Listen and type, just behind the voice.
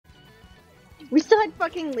We still had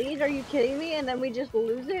fucking lead, are you kidding me? And then we just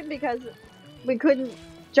lose it because we couldn't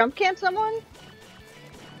jump camp someone?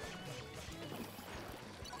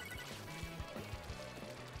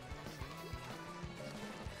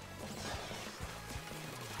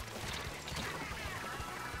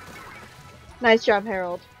 Nice job,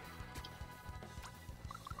 Harold.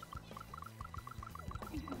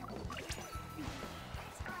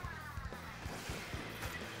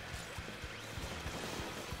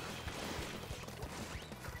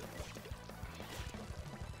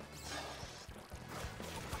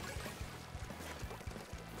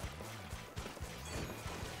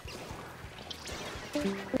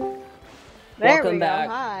 There we go. Back.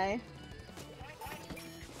 Hi.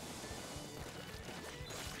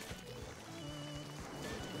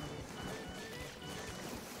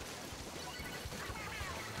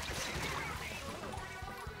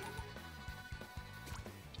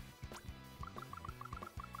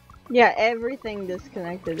 Yeah, everything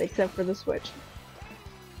disconnected except for the Switch.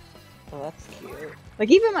 Oh, that's cute.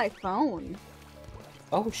 Like, even my phone.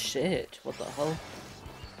 Oh shit, what the hell?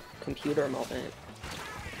 Computer moment.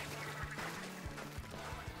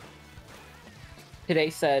 Today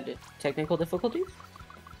said technical difficulties?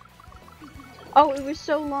 Oh, it was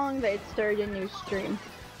so long that it started a new stream.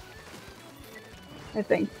 I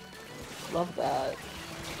think. Love that.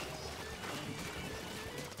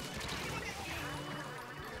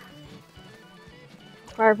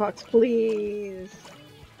 Firefox, please.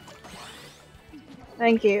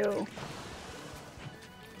 Thank you.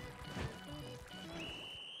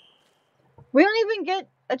 We don't even get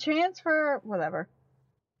a chance for whatever.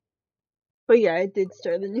 But yeah, it did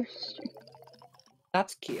start the new stream.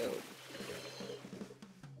 That's cute.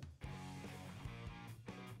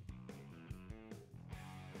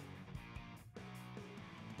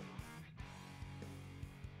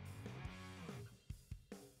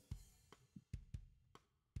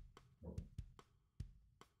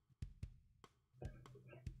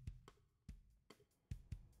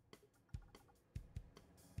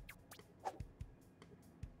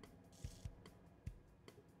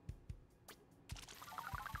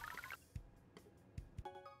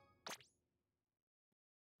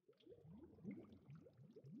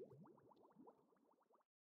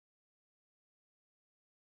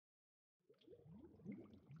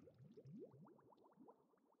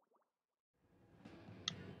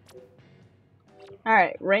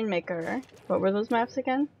 Alright, Rainmaker. What were those maps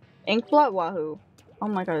again? Inkblot, Wahoo. Oh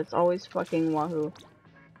my god, it's always fucking Wahoo.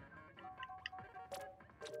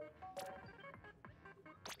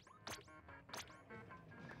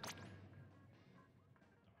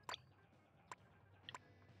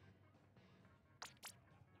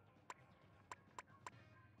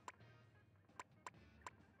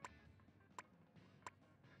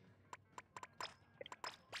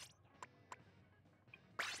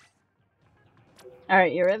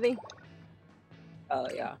 Alright, you ready?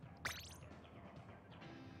 Yeah.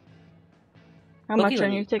 How Loki, much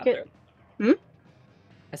on your ticket? Hmm?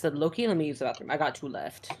 I said, Loki, let me use the bathroom. I got 2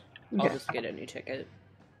 left. Okay. I'll just get a new ticket.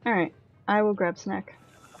 Alright, I will grab snack.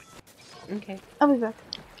 Okay. I'll be back.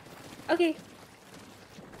 Okay.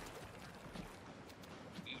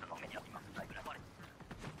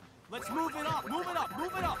 Let's move it up, move it up,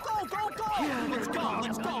 move it up! Go, go, go! Let's go,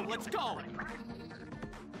 let's go, let's go!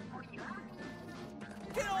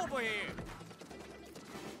 Get over here!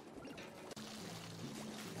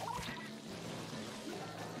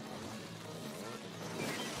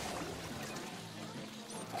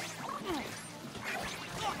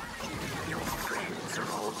 Your friends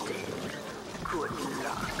are all dead. Good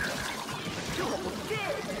luck. You're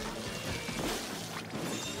dead!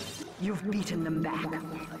 You've beaten them back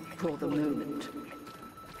for the moment.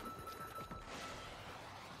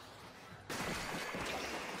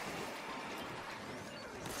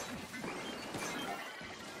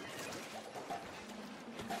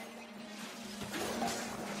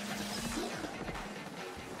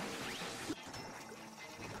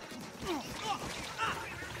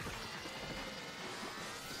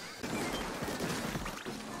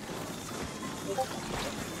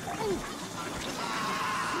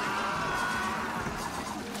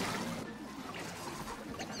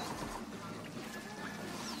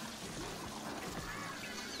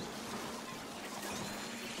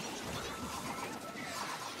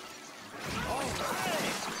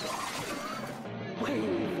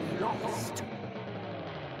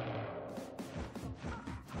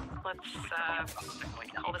 Let's,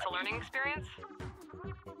 call this a learning experience?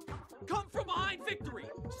 Come from behind victory!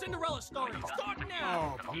 Cinderella story, start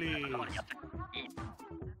now! Oh, please.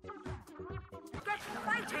 Get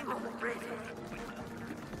fighting already!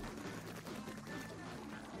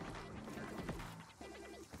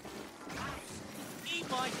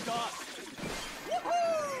 my god!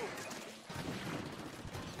 Woohoo!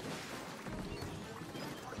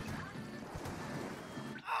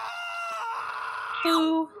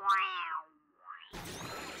 Boo.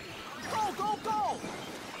 Go, go, go!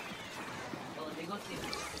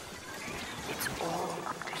 It's all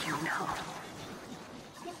up to you now.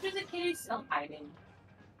 There's a kitty still hiding.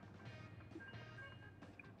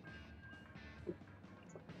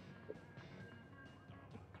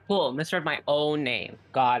 Cool, misread my own name.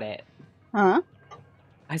 Got it. Huh?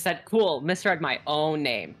 I said, cool, misread my own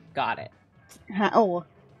name. Got it. How?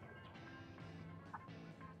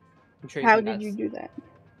 I'm sure How can did guess. you do that?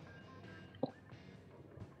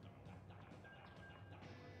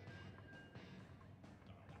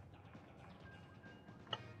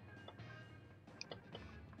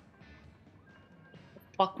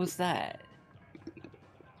 Fuck was that?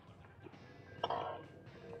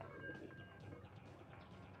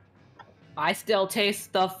 I still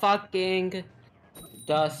taste the fucking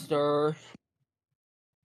duster.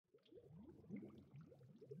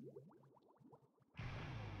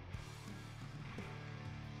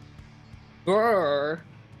 Grr.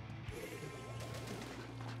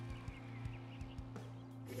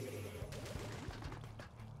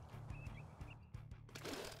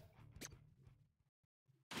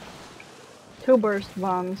 Two burst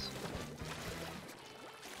bombs.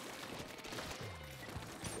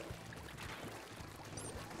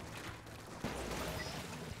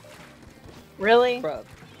 Really? Bro.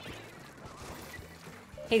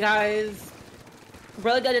 Hey guys,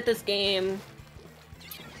 really good at this game.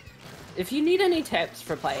 If you need any tips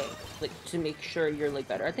for playing, like to make sure you're like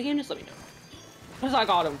better at the game, just let me know. Cause I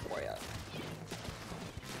got them for you.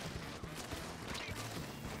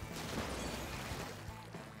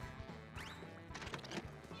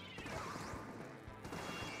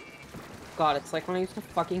 God, it's like when I used to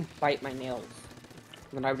fucking bite my nails.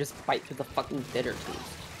 And then I would just bite through the fucking bitter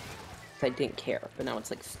taste. I didn't care, but now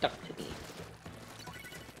it's like stuck to me.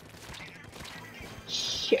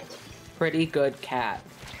 Shit. Pretty good cat.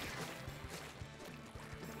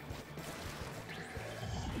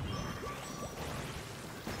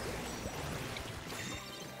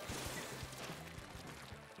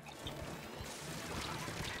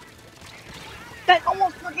 That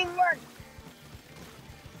almost fucking worked!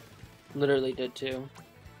 Literally did too.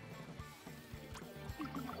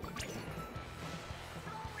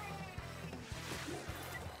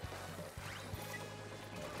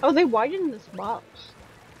 Oh, they widened this box.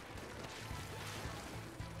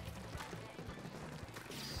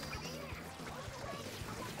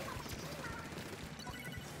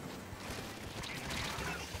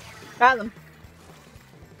 Got them.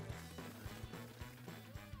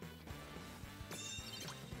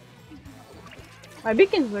 My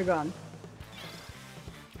beacons are gone.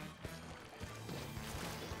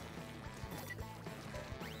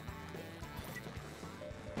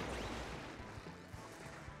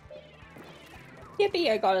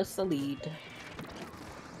 Yippee, I got us the lead.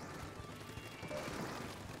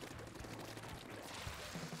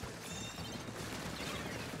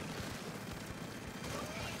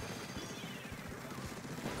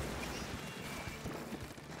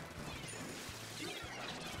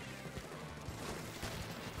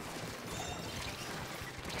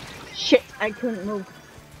 Shit, I couldn't move.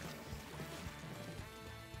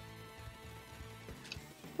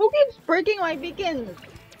 Who keeps breaking my beacons?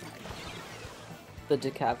 The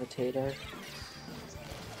decapitator.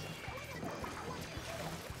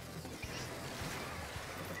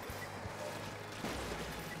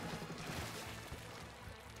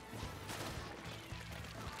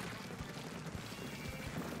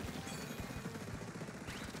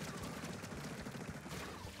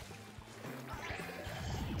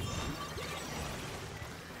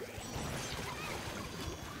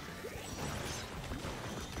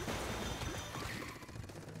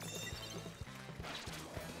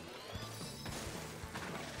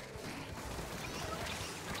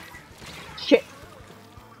 Shit.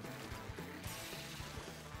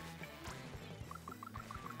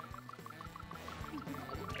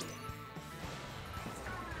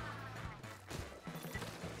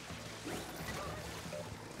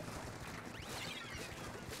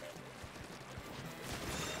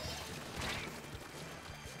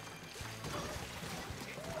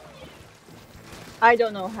 I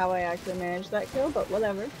don't know how I actually managed that kill, but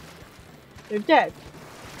whatever. They're dead.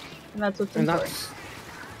 And that's what's And important.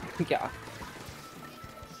 that's... Yeah.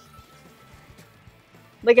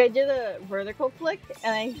 Like, I did a vertical flick,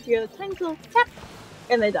 and I hear the tiny little tap,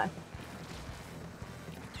 and they die.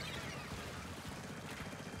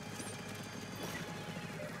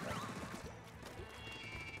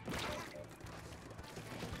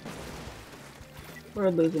 We're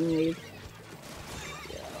losing these.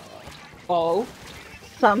 Oh.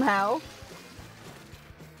 Somehow.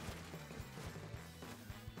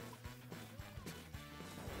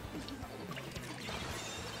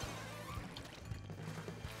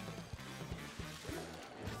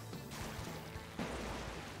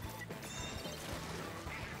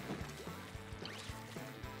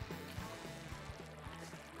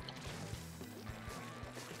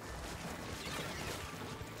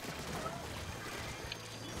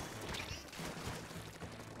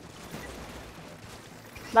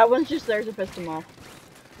 That one's just there to piss them off.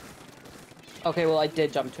 Okay, well I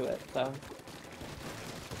did jump to it, so.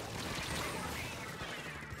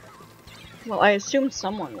 Well, I assumed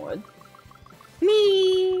someone would.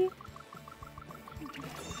 Me!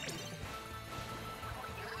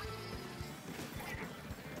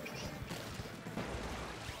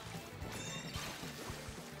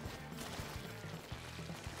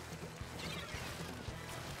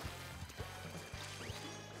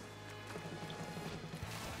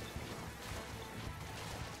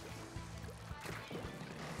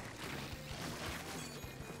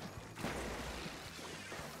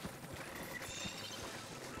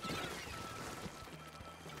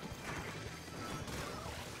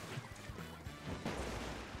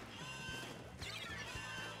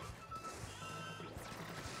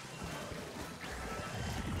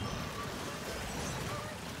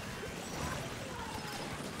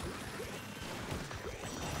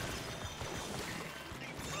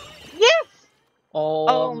 Yes! Oh,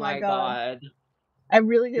 Oh my my God. god. I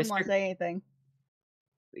really didn't want Mr. to say anything.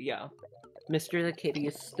 Yeah. Mr. the Kitty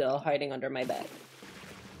is still hiding under my bed.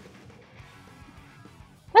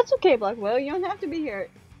 That's okay, Black Widow. You don't have to be here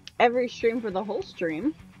every stream for the whole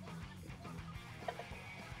stream.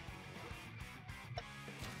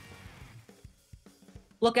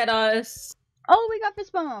 Look at us! Oh, we got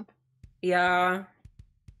fist bump. Yeah.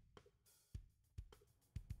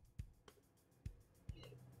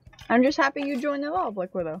 I'm just happy you joined it all,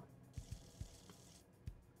 Black Widow.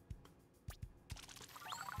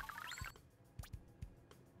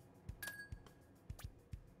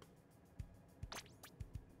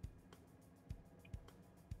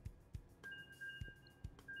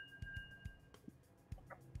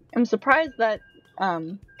 I'm surprised that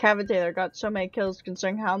Cavitator got so many kills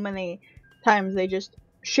considering how many times they just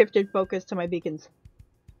shifted focus to my beacons.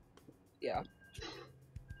 Yeah.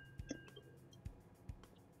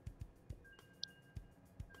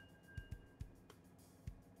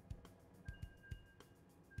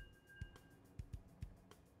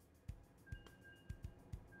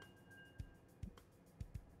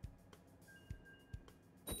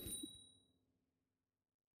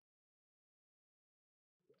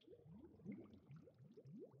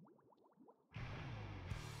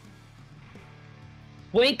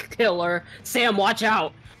 Wink killer! Sam, watch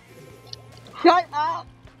out! Shut up!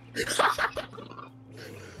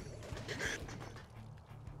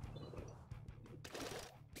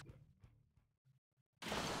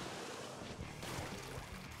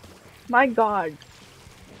 My god.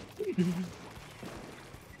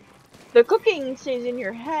 The cooking stays in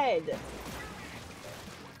your head.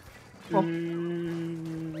 Oh.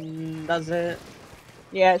 Does it?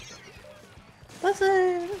 Yes. Does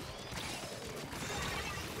it?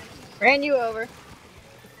 Ran you over.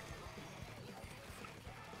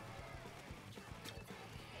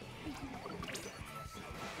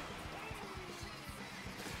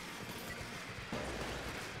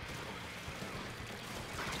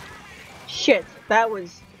 Shit, that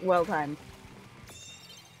was well timed.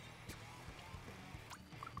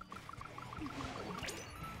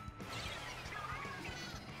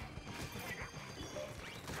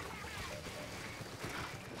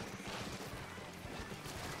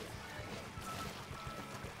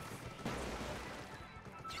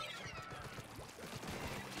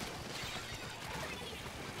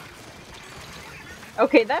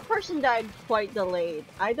 Okay, that person died quite delayed.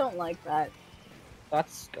 I don't like that.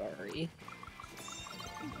 That's scary.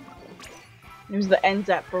 There's the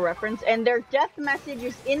NZAP for reference, and their death message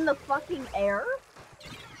is in the fucking air?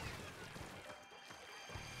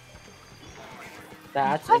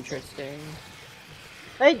 That's What? interesting.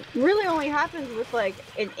 It really only happens with, like,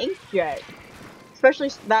 an inkjet. Especially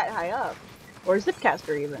that high up. Or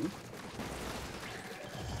Zipcaster, even.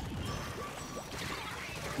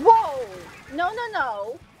 Whoa! No, no,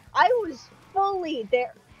 no! I was fully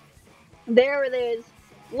there. There it is.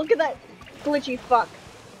 Look at that glitchy fuck.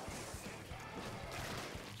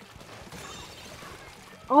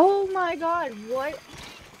 Oh my god, what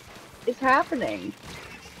is happening?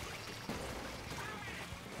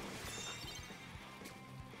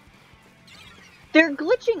 They're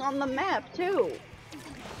glitching on the map, too.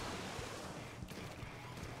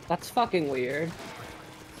 That's fucking weird.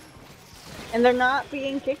 And they're not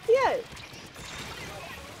being kicked yet.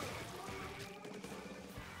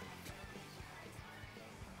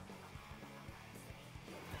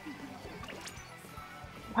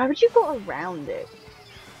 Why would you go around it?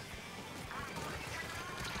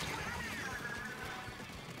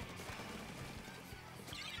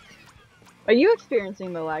 Are you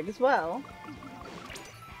experiencing the lag as well?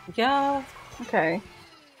 Yeah. Okay.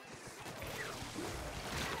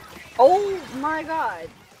 Oh my god.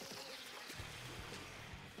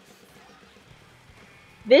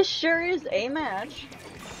 This sure is a match.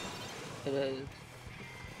 It is.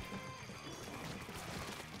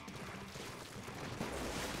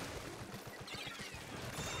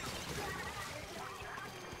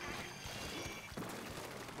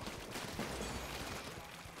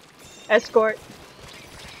 Escort.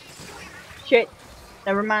 Shit.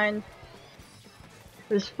 Never mind.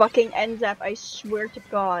 This fucking NZAP, I swear to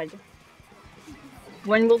God.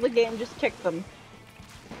 When will the game just kick them?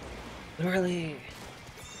 Really?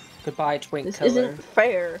 Goodbye, Twink This Killer. isn't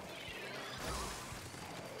fair.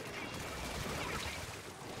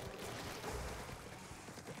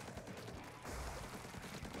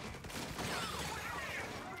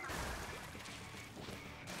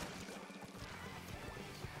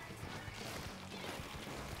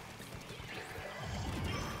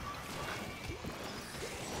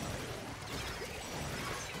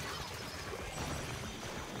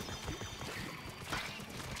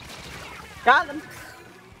 Got them!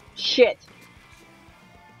 Shit.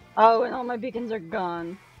 Oh, and all my beacons are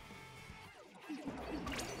gone.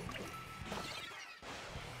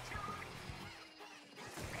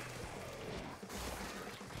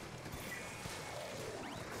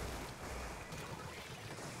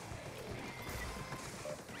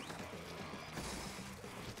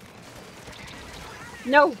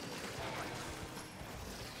 No!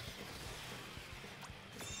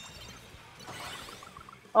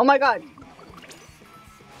 Oh my god!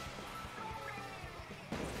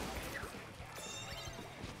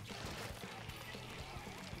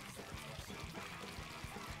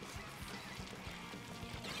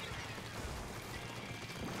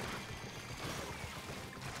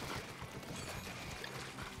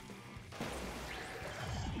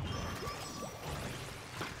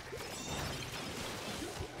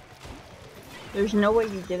 There's no way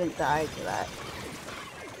you didn't die to that.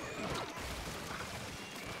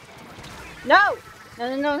 No!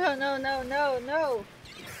 No, no, no, no, no, no, no!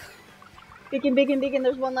 Beacon, beacon, beacon,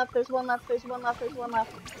 there's one left, there's one left, there's one left, there's one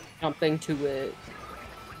left. Jumping to it.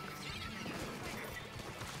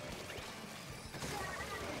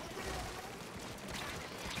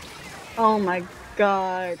 Oh my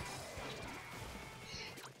god.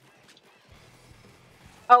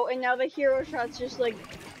 Oh, and now the hero shot's just like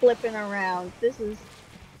flipping around. This is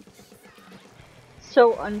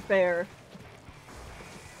so unfair.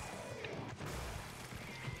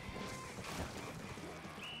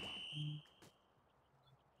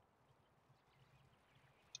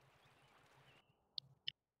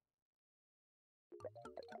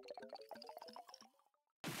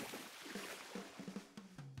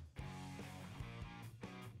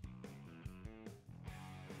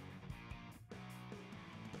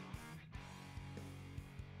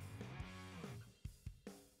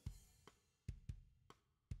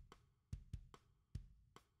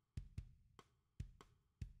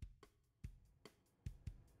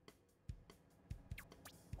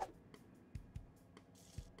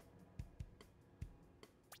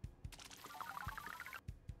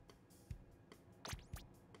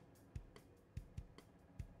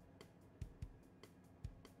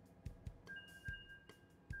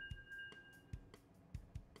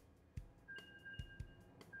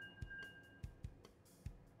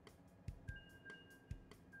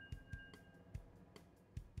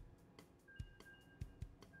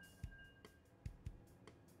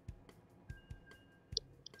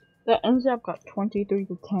 That NZAP got 23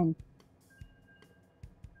 to 10.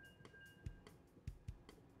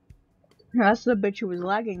 That's the bitch who was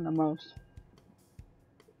lagging the most.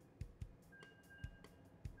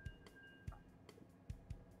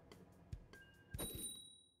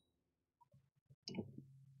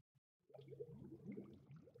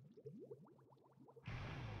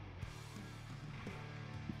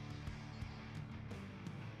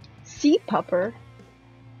 Sea pupper?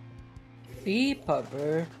 Sea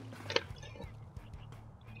pupper.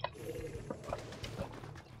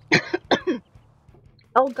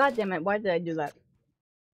 Oh god damn it, why did I do that?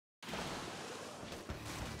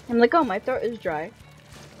 I'm like, oh, my throat is dry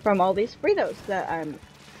from all these Fritos that I'm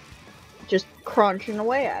just crunching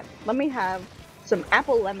away at. Let me have some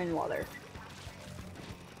apple lemon water.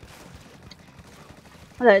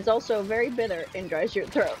 That is also very bitter and dries your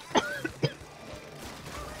throat.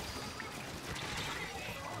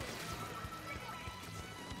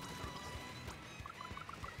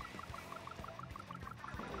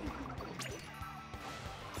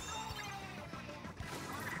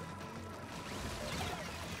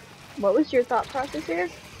 What was your thought process here?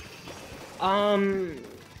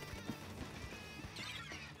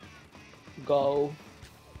 Go.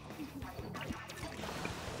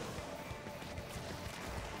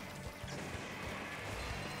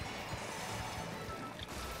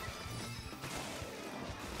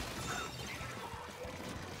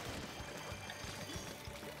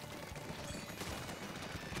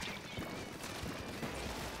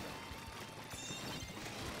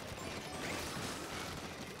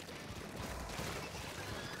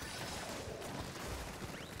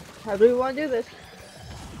 How do we want to do this?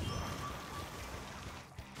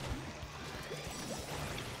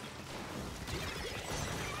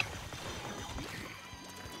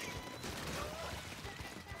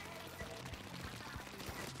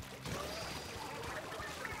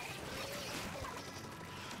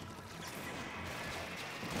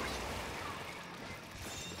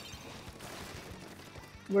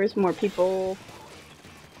 Where's more people?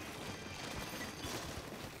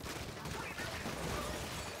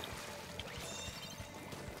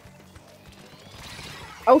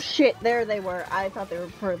 Oh shit, there they were. I thought they were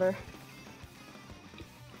further.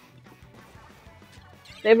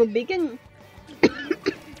 They have a beacon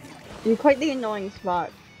in quite the annoying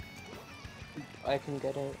spot. I can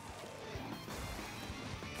get it.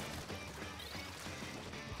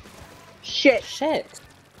 Shit. Shit.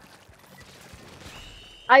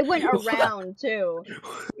 I went around too.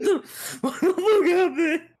 What the fuck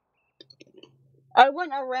happened? I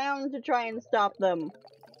went around to try and stop them.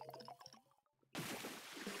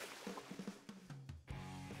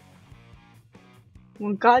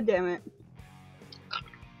 Well, God damn it.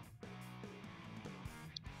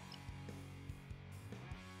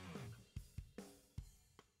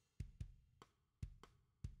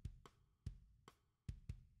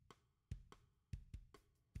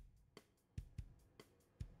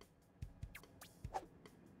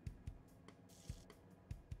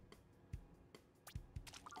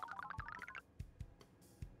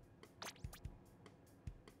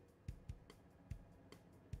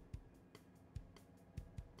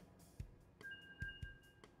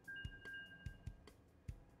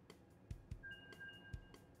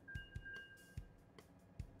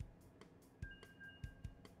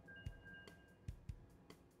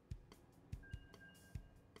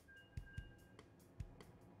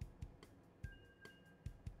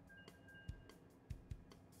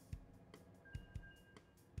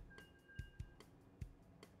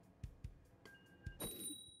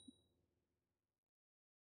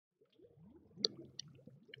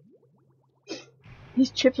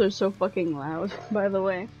 These chips are so fucking loud, by the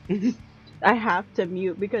way. I have to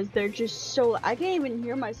mute because they're just so... I can't even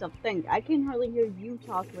hear myself think. I can hardly hear you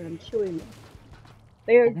talk when I'm chewing them.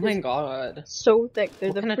 They are Oh my god. so thick. They're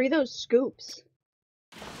What the kind of- Frito scoops.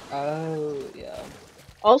 Oh, yeah.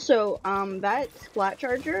 Also, that Splat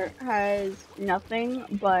Charger has nothing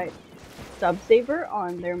but Sub-Saver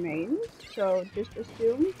on their mains, so just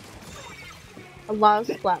assume a lot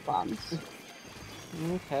of Splat Bombs.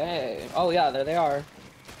 Okay. Oh yeah, there they are.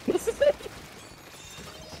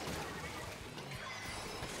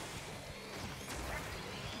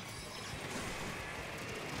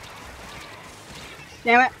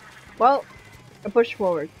 Damn it. Well, I pushed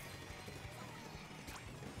forward.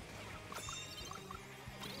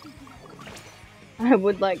 I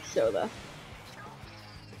would like soda.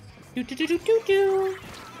 Do do do do do do.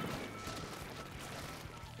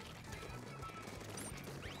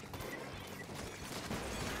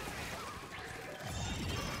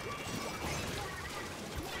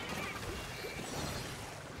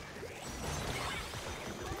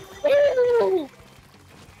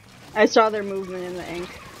 I saw their movement in the ink.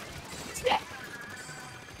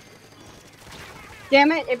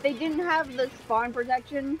 Damn it, if they didn't have the spawn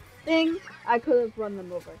protection thing, I could have run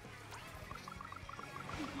them over.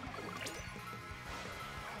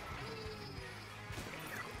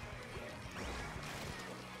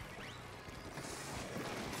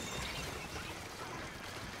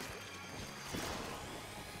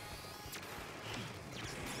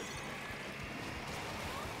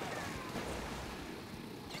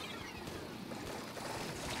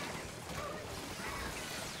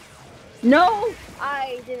 No!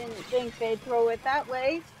 I didn't think they'd throw it that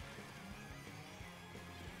way.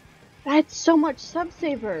 That's so much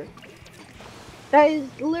Sub-Saver. That is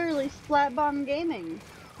literally Splat Bomb Gaming.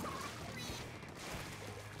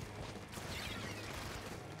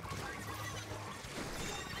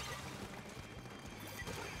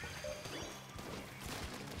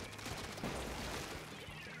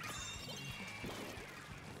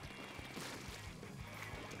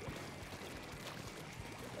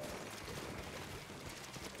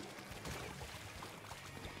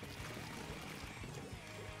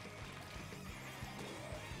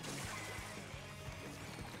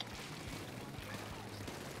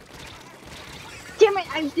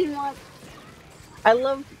 I've seen one. I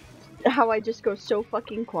love how I just go so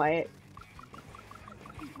fucking quiet.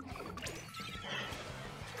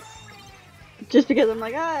 Just because I'm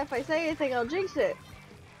like, if I say anything, I'll jinx it.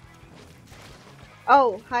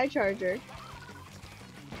 Oh, hi, Charger.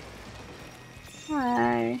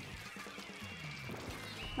 Hi.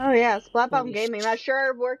 Oh yeah, Splatbound Holy Gaming. That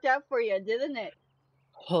sure worked out for you, didn't it?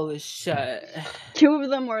 Holy shit. 2 of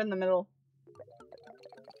them were in the middle.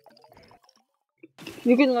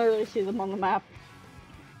 You can literally see them on the map.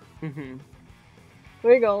 Mm-hmm.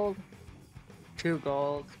 3 gold. 2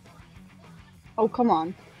 gold. Oh, come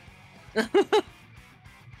on.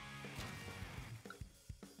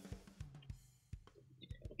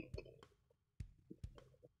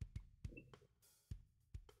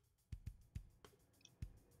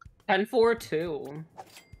 10-4-2.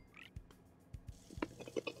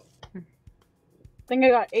 I think I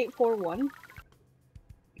got 841.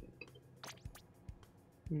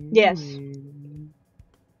 Yes.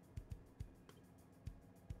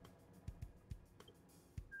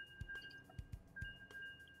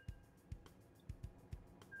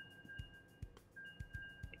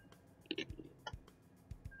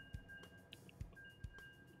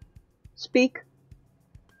 Speak.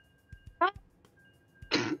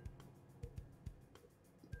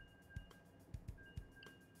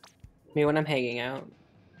 Me when I'm hanging out.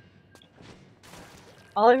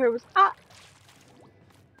 All I heard was ah.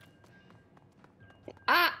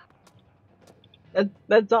 Ah!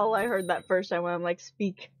 That's all I heard that first time when I'm like,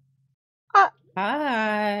 speak. Ah.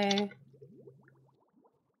 Hi.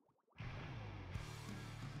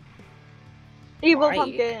 Evil Right.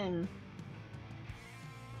 pumpkin.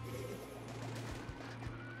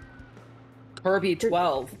 Kirby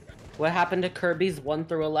 12. What happened to Kirby's 1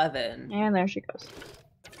 through 11? And there she goes.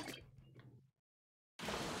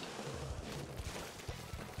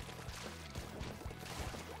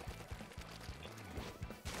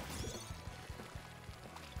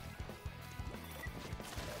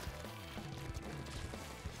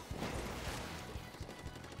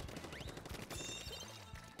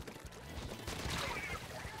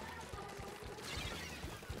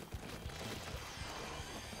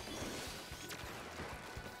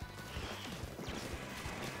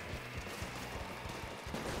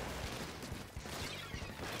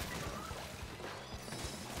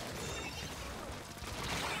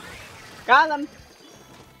 Got them.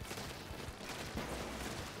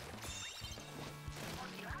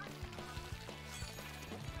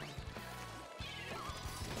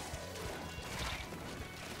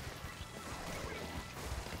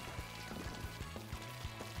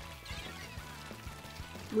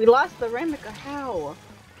 We lost the Ramika. How?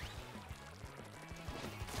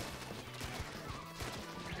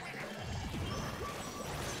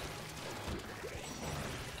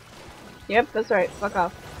 Yep, that's right. Fuck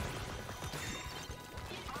off.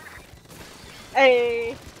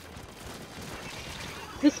 Hey!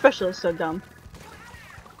 This special is so dumb.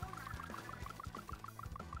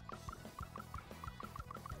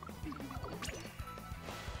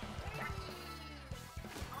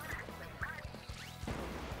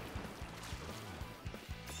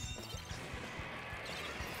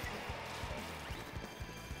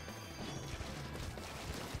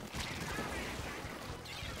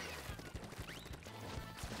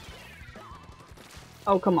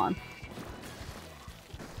 Oh, come on.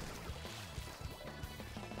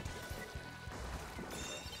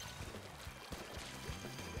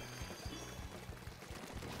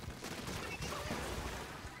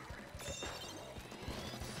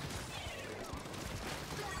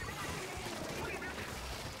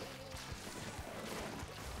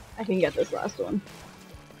 I can get this last one.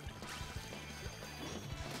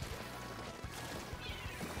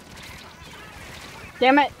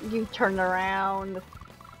 Damn it, you turned around.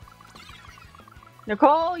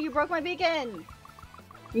 Nicole, you broke my beacon!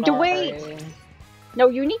 You need to wait! No,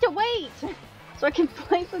 you need to wait! So I can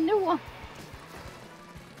place a new one!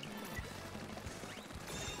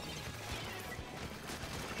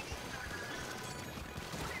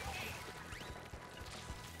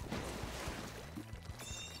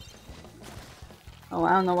 Oh,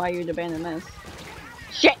 I don't know why you'd abandon this.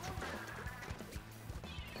 Shit!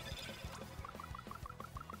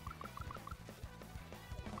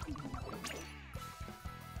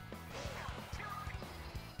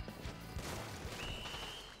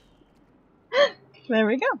 There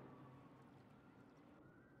we go.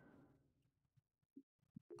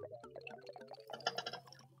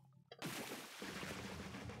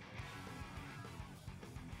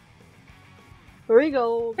 Three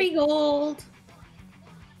gold. 3 gold.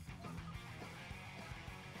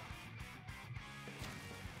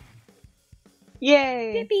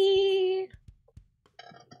 Yay! Yippee!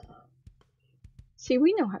 See,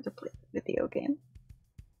 we know how to play a video game.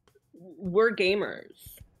 We're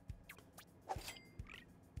gamers.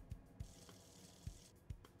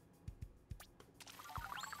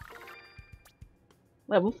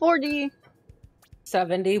 Level 40!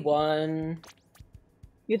 71.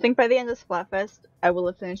 You think by the end of Splatfest, I will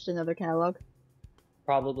have finished another catalog?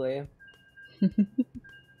 Probably.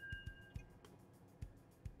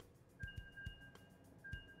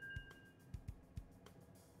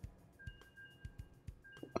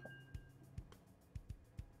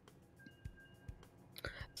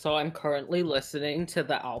 So I'm currently listening to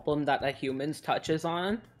the album that A Human's Touch is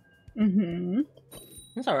on. Mm-hmm.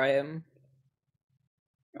 It's alright.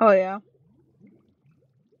 Oh, yeah.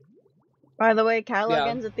 By the way, catalog Yeah.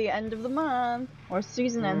 ends at the end of the month. Or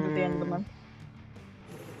season ends at the end of the Mm. month.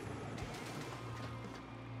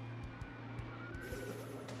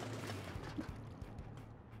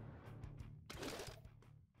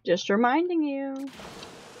 Just reminding you.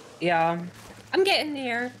 Yeah. I'm getting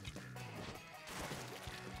there.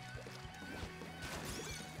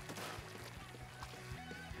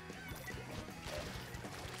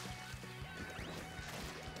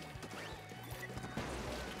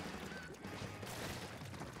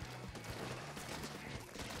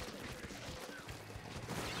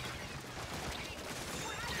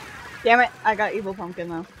 Damn it, I got Evil Pumpkin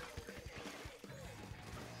though.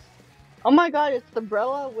 Oh my god, it's the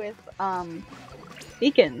Brella with,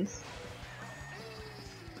 beacons.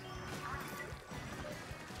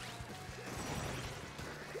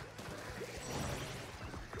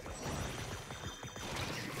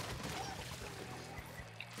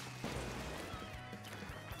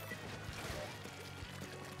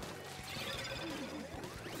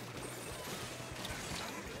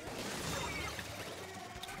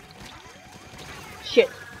 Shit.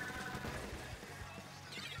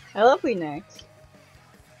 I love Next.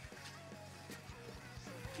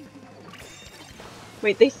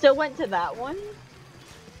 Wait, they still went to that one?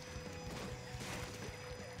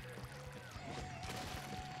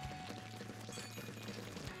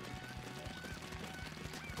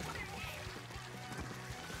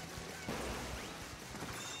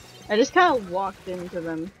 I just kind of walked into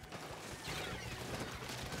them.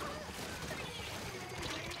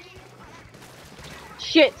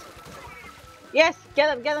 Shit! Yes!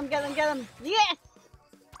 Get him, get him, get him, get him! Yes!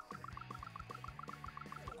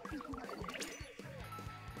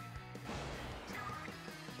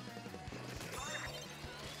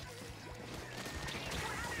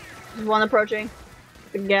 There's one approaching.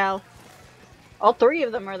 The gal. All three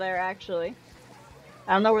of them are there, actually.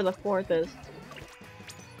 I don't know where the fourth is.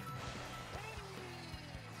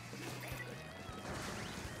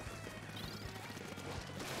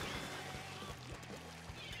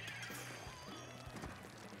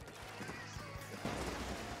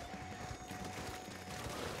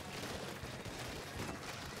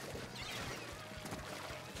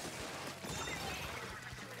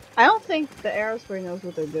 I don't think the Aerosphere knows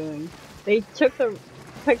what they're doing. They picked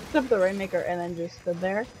up the Rainmaker and then just stood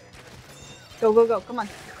there. Go, go, go, come on.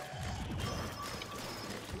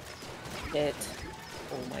 It.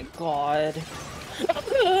 Oh my god.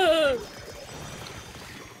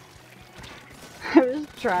 I was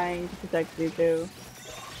trying to protect you too.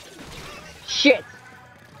 Shit!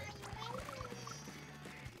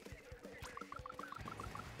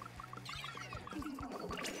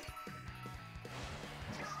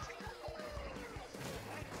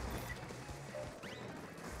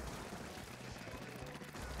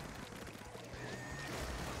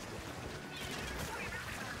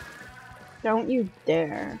 Don't you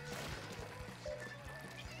dare.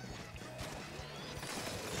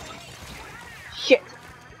 Shit!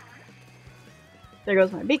 There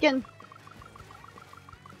goes my beacon.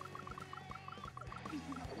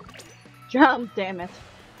 Jump, damn it.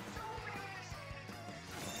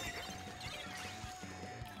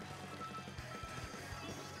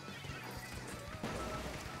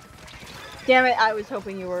 Damn it, I was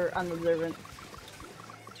hoping you were unobservant.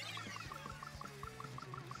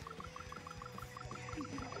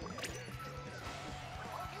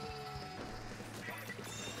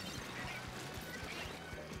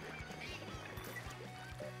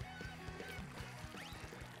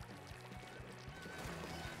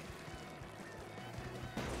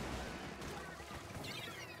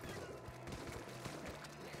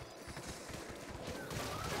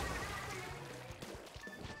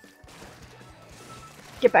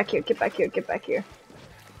 Get back here, get back here, get back here.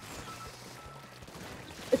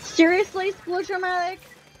 It's seriously Splodramatic?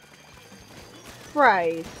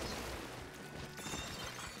 Christ.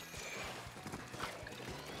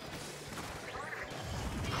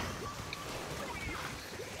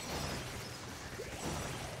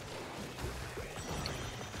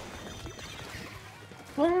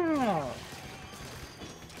 Wow.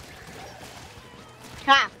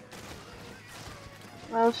 Ha!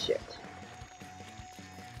 Well, shit.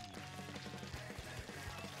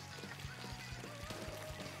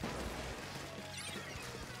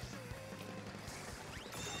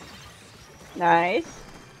 Nice.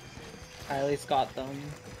 I at least got them.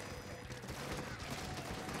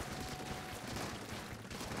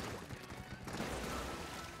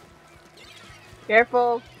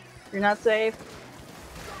 Careful. You're not safe.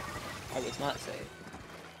 I was not safe.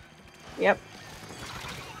 Yep.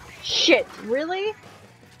 Shit, really?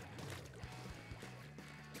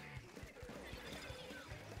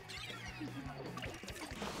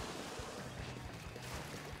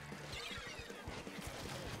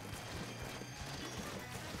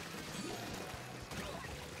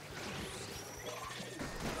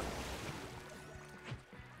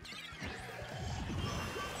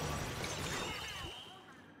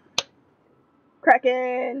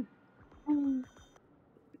 Kraken!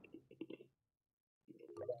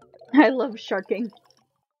 I love sharking.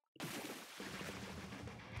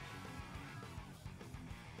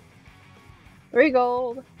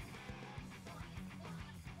 Gold.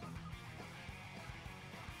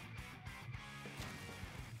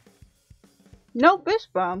 No fish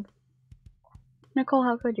bomb. Nicole,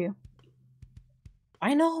 how could you?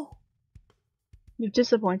 I know. You've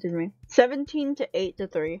disappointed me. 17 to 8 to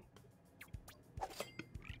 3.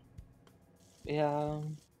 Yeah.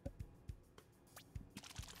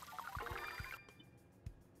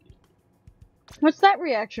 What's that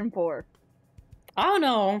reaction for? I don't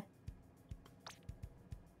know.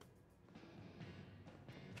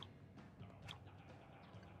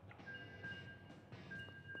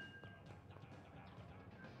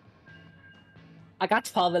 I got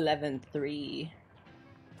 12, 11, 3.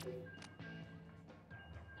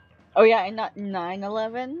 Oh yeah, and not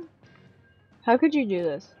 9/11? How could you do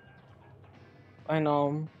this? I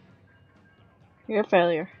know. You're a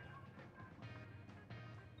failure.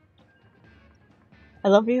 I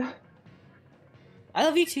love you. I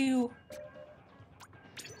love you too.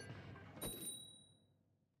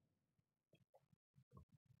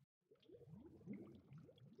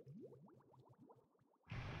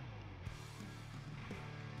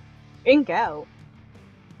 Ink out.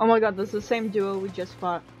 Oh my god, this is the same duo we just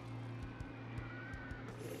fought.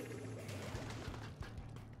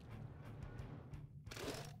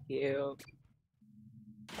 You.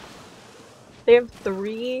 They have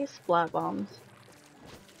 3 splat bombs.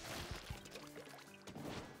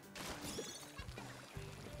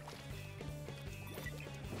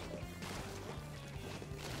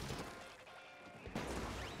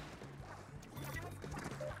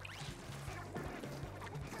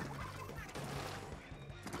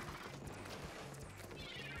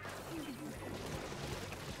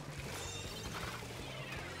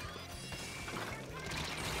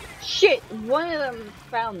 Shit! One of them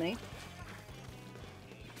found me.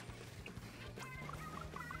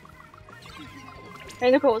 Hey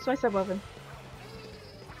Nicole, what's my sub weapon?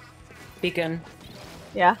 Beacon.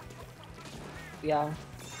 Yeah. Yeah.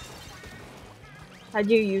 How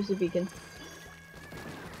do you use the beacon?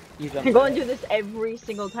 You jumped. I'm going to do this every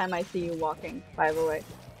single time I see you walking, by the way.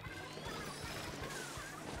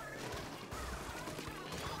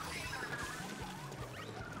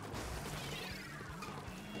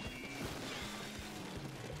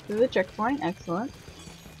 Do the checkpoint, excellent.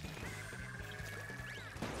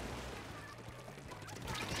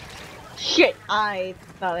 Shit, I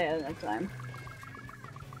thought I had enough time.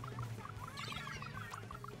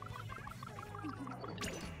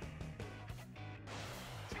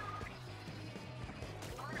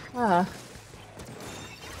 Ah.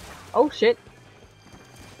 Oh shit.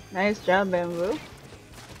 Nice job, Bamboo.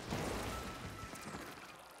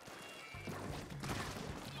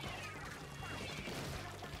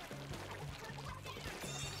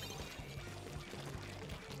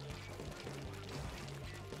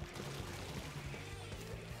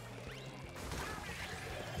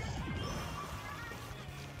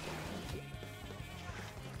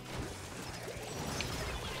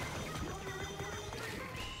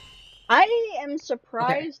 I am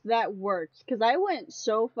surprised that worked, because I went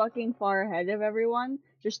so fucking far ahead of everyone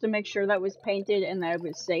just to make sure that was painted and that it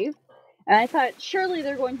was safe. And I thought, surely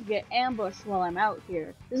they're going to get ambushed while I'm out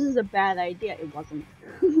here. This is a bad idea. It wasn't.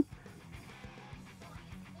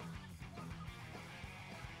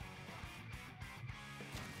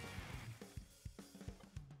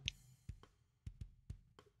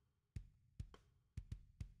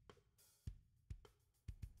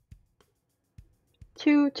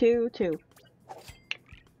 2, 2, 2.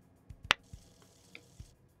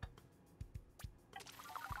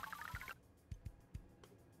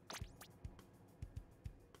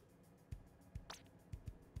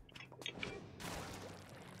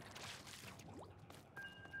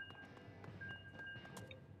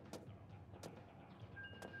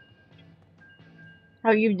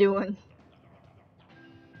 How you doing?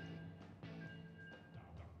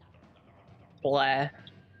 Blah.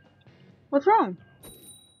 What's wrong?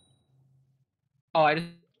 Oh, I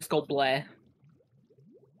just go blah. I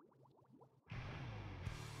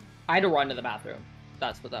had to run to the bathroom.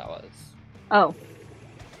 That's what that was. Oh.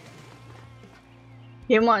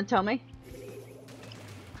 You didn't want to tell me?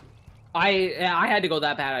 I had to go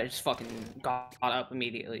that bad. I just fucking got up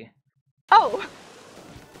immediately. Oh!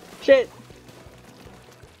 Shit.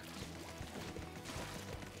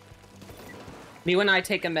 Me when I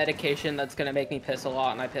take a medication that's gonna make me piss a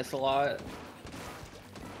lot, and I piss a lot.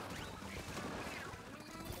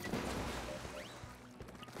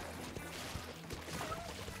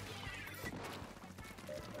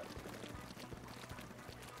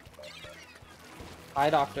 Hi,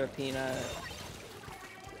 Dr. Peanut.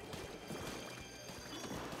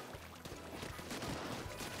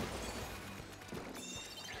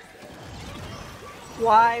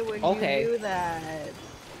 Why would Okay. you do that?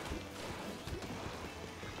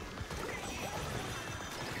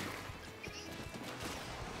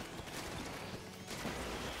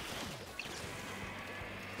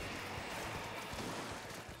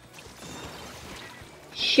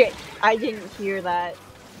 Shit, I didn't hear that.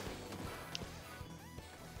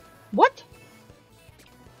 What?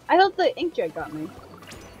 I thought the inkjet got me.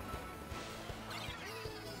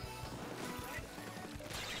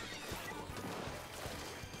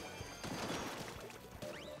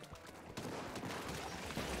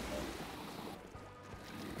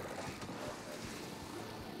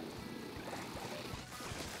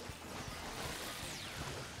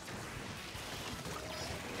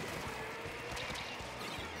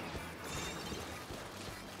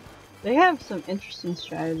 They have some interesting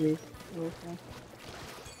strategies. I will say.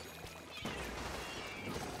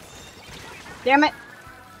 Damn it!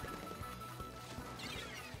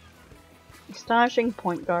 Astonishing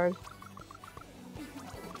point guard.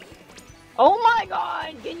 Oh my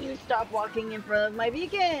god! Can you stop walking in front of my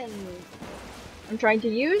beacons? I'm trying to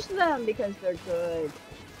use them because they're good.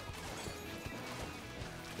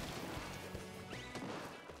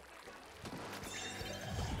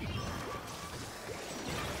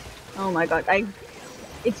 Oh my god,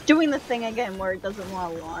 it's doing the thing again where it doesn't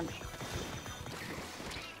want to launch.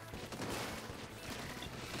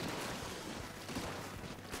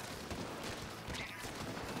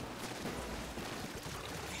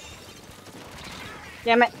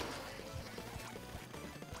 Damn it.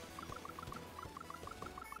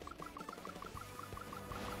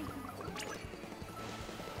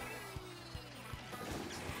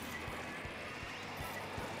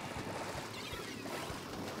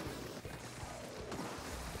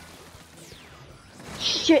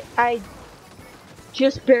 Shit, I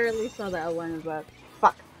just barely saw the outline of that.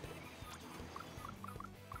 Fuck.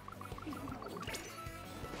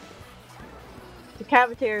 The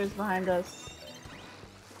cafeteria is behind us.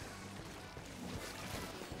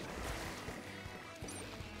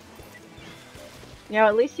 Yeah,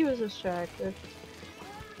 at least he was distracted.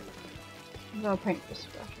 No paint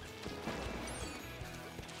distraction.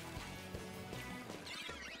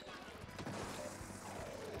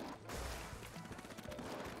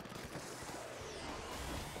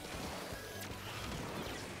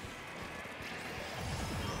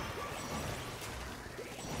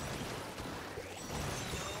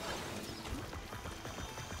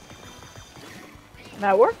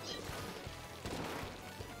 That worked.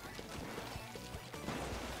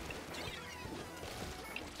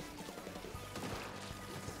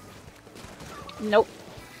 Nope.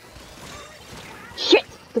 Shit!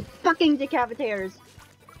 The fucking decapitator is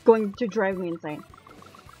going to drive me insane.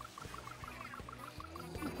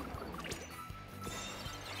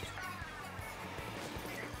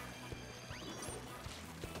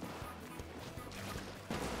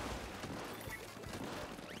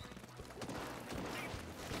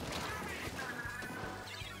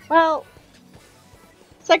 Well,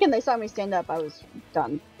 second they saw me stand up, I was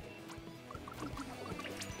done.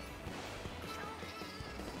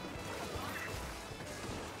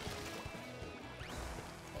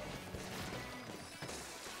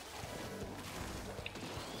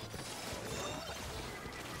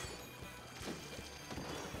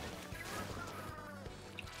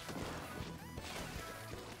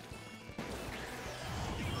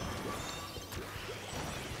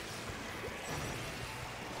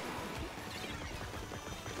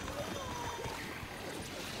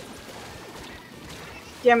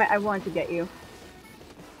 Damn it, I wanted to get you.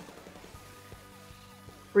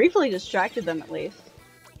 Briefly distracted them at least.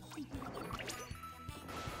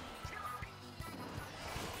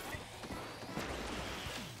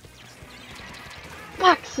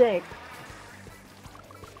 Fuck's sake!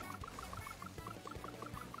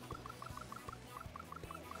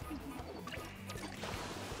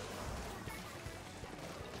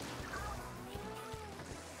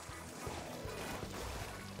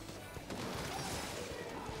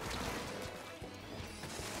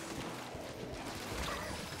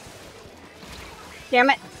 Damn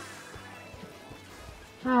it.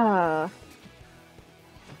 Ah.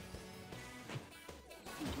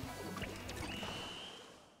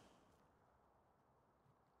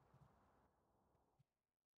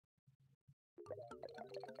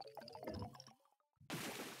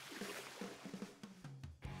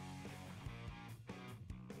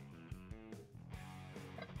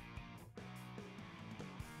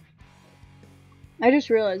 I just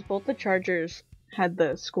realized both the chargers had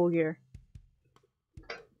the school gear.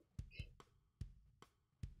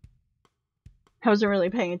 I wasn't really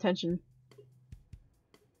paying attention.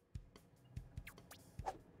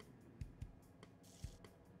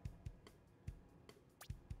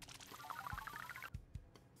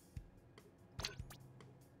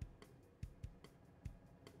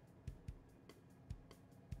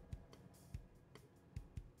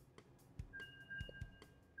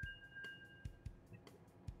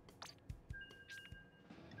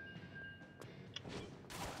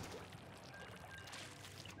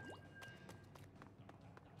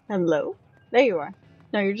 Hello? There you are.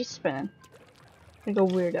 No, you're just spinning. Like a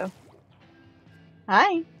weirdo.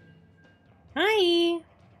 Hi. Hi.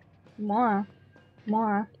 More.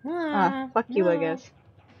 Ah, fuck you, I guess.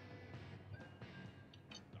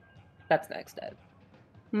 That's next, Ed.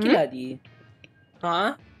 Hmm? Daddy.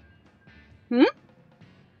 Huh? Hmm?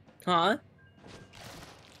 Huh?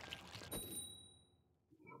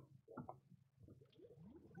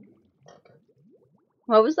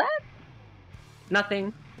 What was that?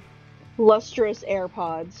 Nothing. Lustrous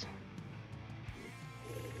AirPods.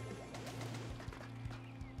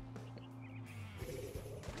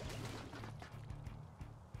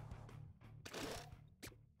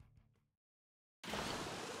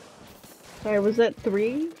 Sorry, was that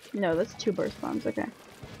 3? No, that's 2 burst bombs, okay.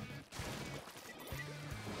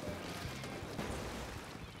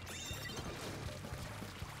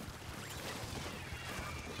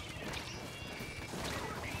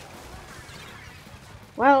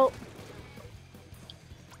 Well...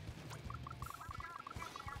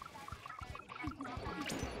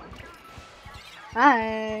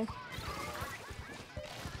 Hi.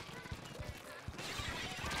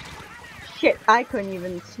 Shit, I couldn't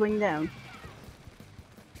even swing down.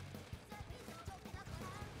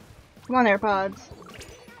 Come on, AirPods.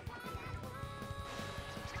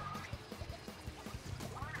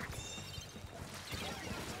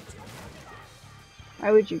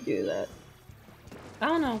 Why would you do that? I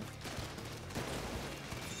don't know.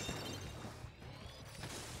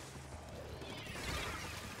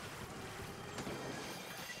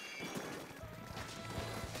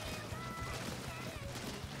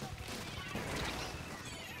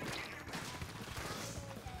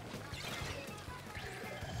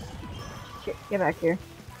 Shit, get back here.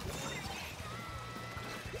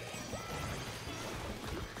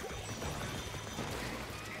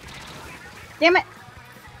 Damn it!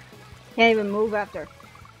 Can't even move after.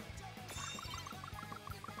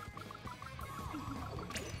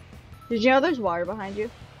 Did you know there's water behind you?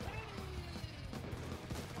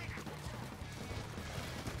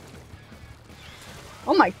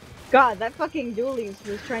 Oh my god, that fucking Dualies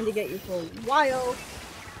was trying to get you for a while.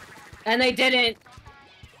 And they didn't.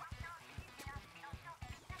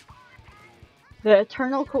 The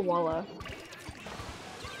Eternal Koala.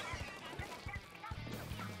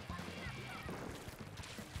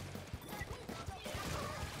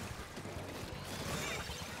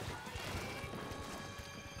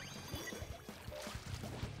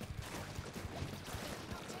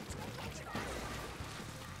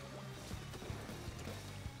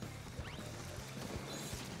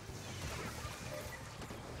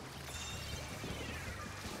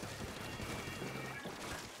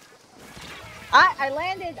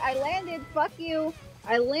 I landed, fuck you.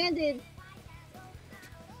 I landed.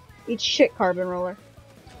 Eat shit, Carbon Roller.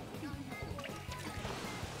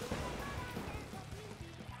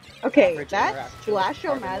 Okay, Average that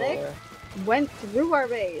interaction with Carbon Splash-O-Matic Roller. went through our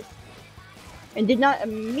base and did not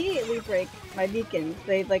immediately break my beacons.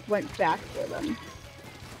 They like went back for them.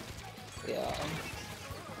 Yeah.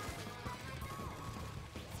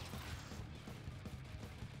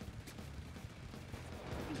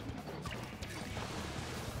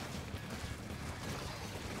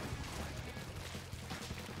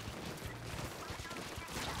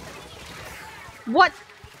 What?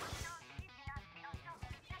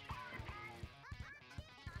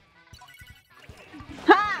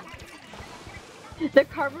 Ha! The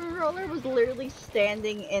Carbon Roller was literally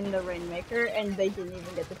standing in the Rainmaker and they didn't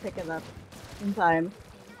even get to pick it up in time.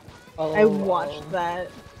 Oh, I watched that.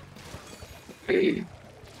 It's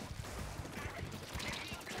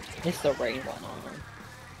the rain one on.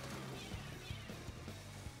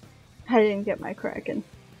 I didn't get my Kraken.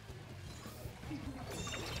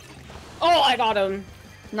 Oh, I got him.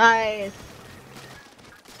 Nice.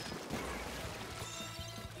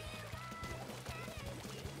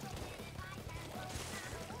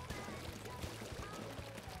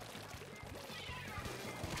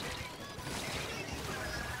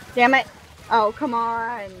 Damn it. Oh, come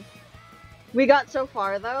on. We got so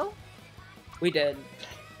far though. We did.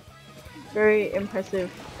 Very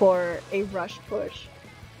impressive for a rush push.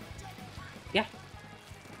 Yeah.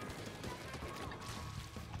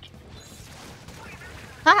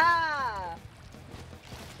 Haha!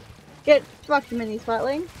 Get fucked, mini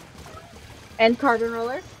splatling. And carbon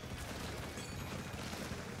roller.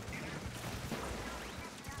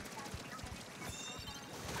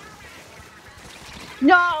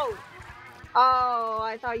 No! Oh,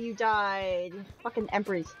 I thought you died. Fucking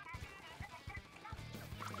Empress.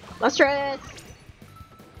 Lustrous!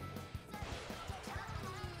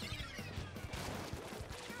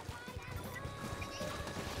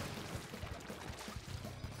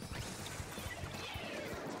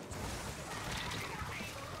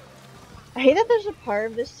 I hate that there's a part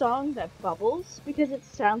of this song that bubbles because it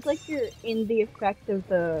sounds like you're in the effect of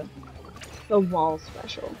the wall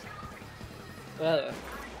special. Ugh.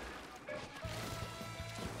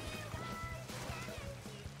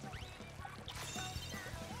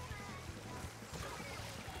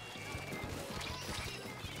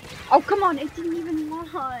 Oh, come on, it didn't even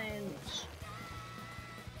launch.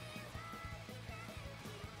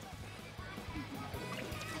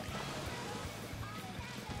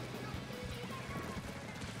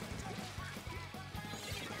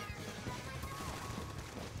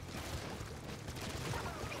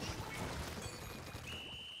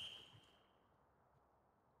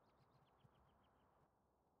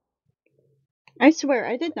 I swear,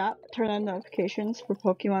 I did not turn on notifications for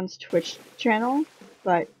Pokemon's Twitch channel,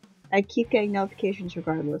 but I keep getting notifications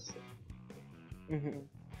regardless. Mm-hmm.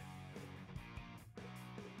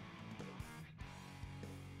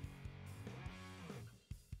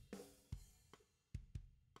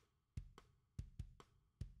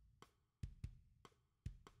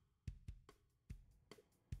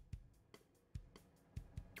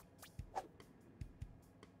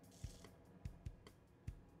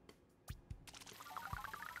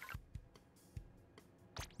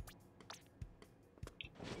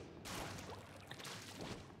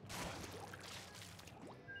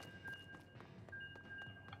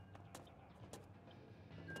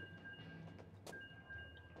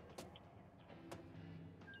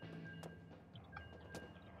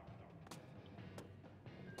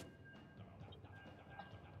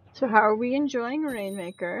 So how are we enjoying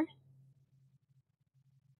Rainmaker?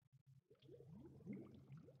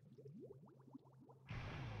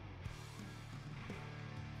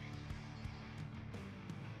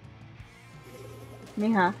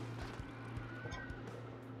 Miha.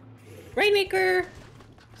 Rainmaker!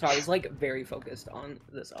 So I was like very focused on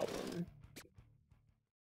this album.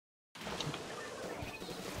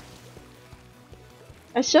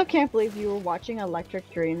 I still can't believe you were watching Electric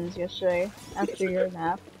Dreams yesterday after your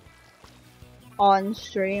nap. On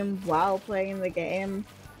stream while playing the game.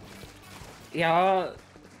 Yeah,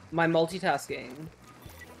 my multitasking.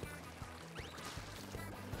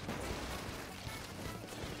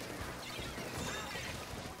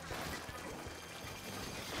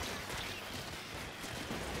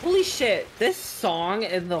 Holy shit, this song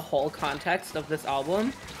and the whole context of this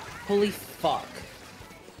album, holy fuck.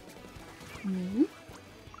 Mm-hmm.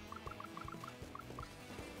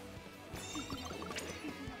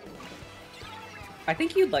 I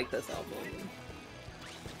think you'd like this album.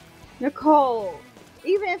 Nicole,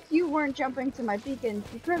 even if you weren't jumping to my beacon,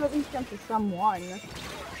 you could have at least jumped to someone.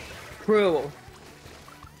 True.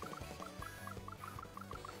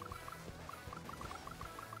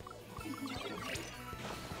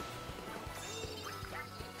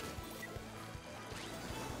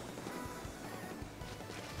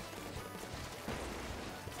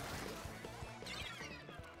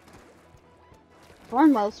 Come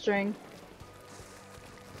on, Wellstring.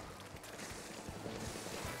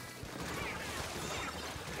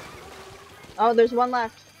 Oh, there's one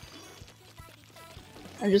left.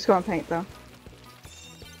 I'm just going to paint though.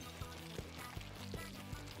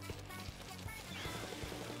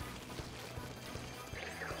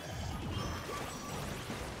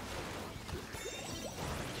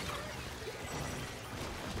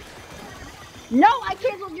 No, I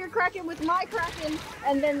canceled your Kraken with my Kraken,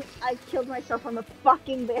 and then I killed myself on the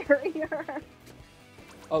fucking barrier.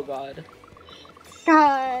 Oh god.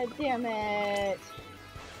 God damn it.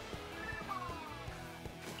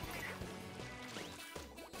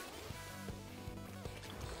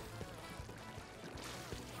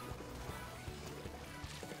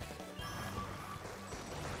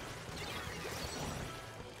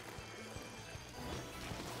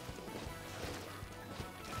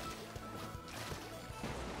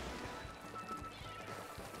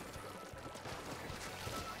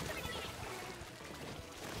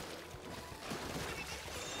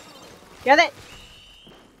 Get it!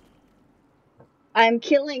 I'm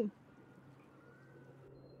killing.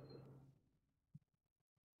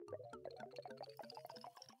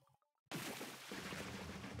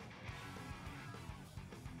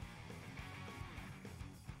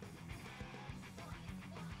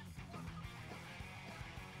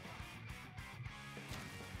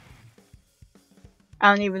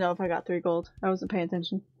 I don't even know if I got 3 gold. I wasn't paying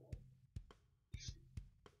attention.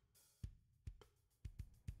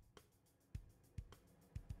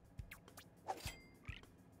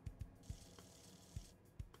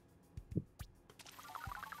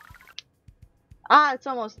 Ah, it's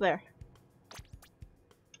almost there.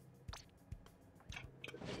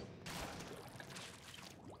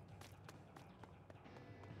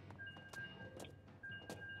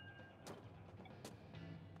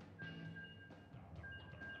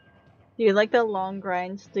 Do you like the long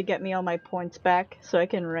grinds to get me all my points back so I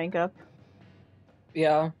can rank up?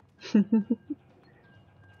 Yeah.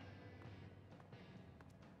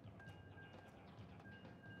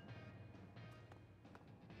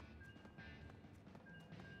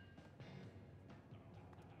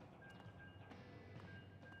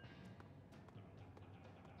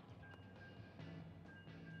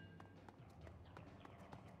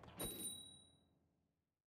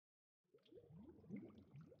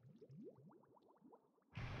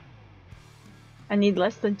 I need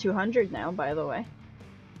less than 200 now, by the way.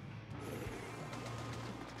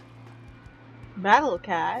 Battle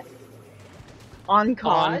Cat. On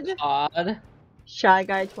COD. On COD. Shy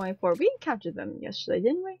Guy 24. We encountered them yesterday,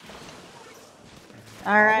 didn't we?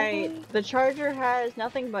 Alright. The Charger has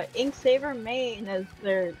nothing but Ink Saver main as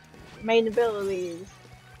their main abilities.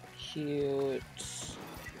 Cute.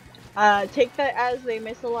 Take that as they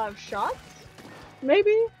miss a lot of shots?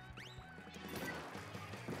 Maybe?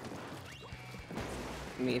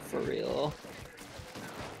 Me for real.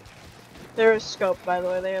 They're a scope, by the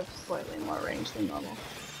way. They have slightly more range than normal.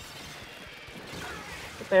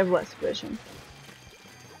 But they have less vision.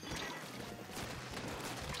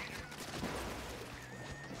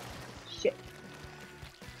 Shit.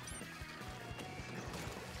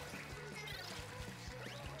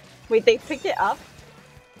 Wait, they picked it up?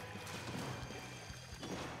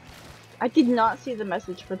 I did not see the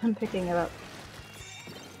message for them picking it up.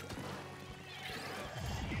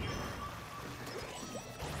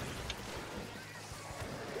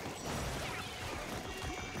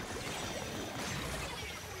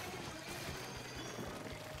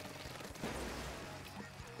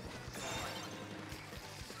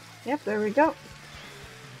 Yep, there we go.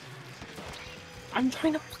 I'm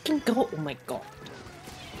trying to fucking go. Oh my god.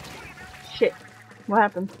 Shit. What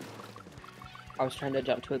happened? I was trying to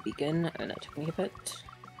jump to a beacon and it took me a bit.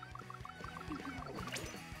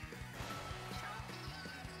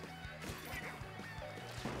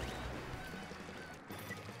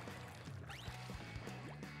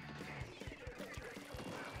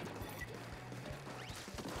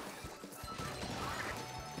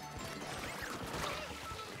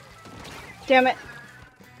 Damn it.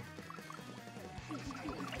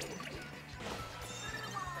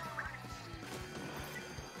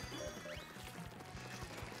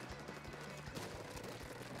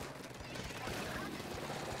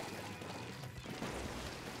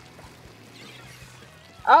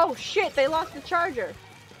 Oh shit, they lost the charger.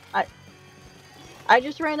 I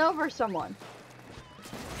just ran over someone.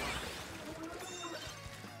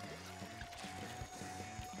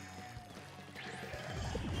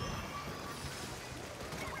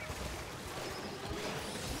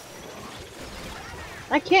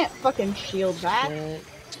 I can't fucking shield that. Shit.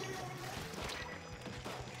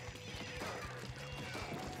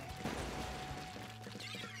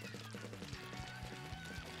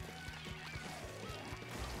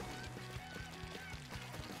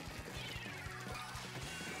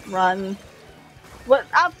 Run. What?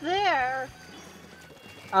 Up there?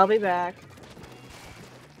 I'll be back.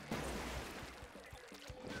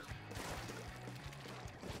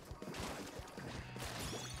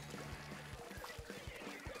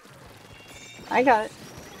 I got it.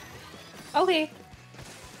 Okay.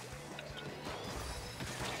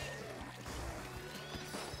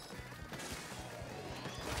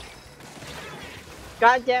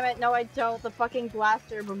 God damn it, no I don't. The fucking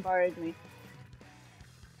blaster bombarded me.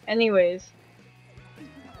 Anyways.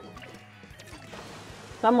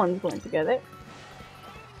 Someone's going to get it.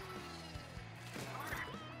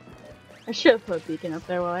 I should have put a beacon up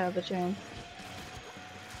there while I have the chance.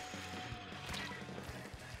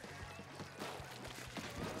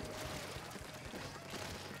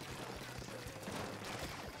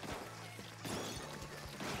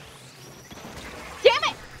 Damn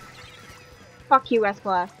it! Fuck you,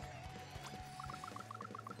 S-Class.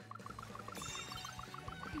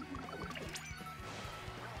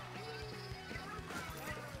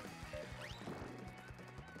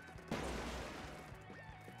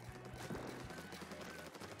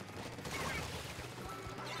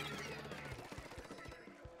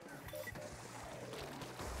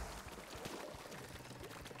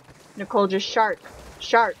 Nicole, just shark.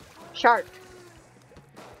 Shark. Shark.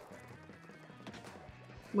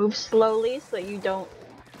 Move slowly so that you don't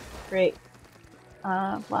create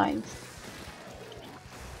lines.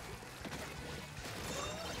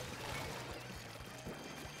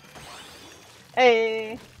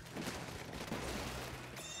 Hey!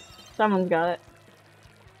 Someone's got it.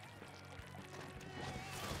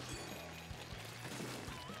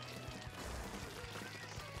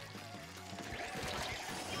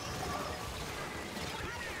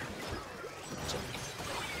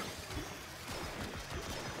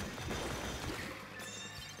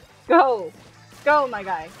 Go! Go, my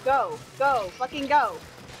guy. Go! Go! Fucking go!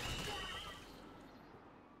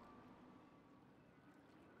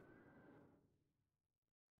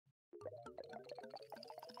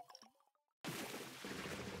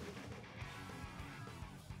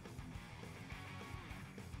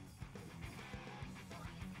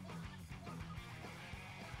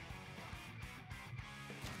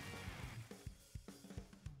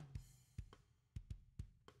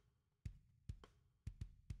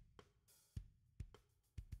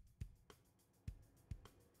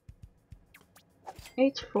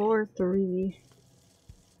 H43.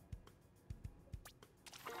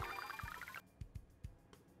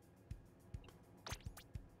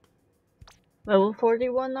 Level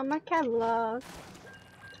 41 on my catalog.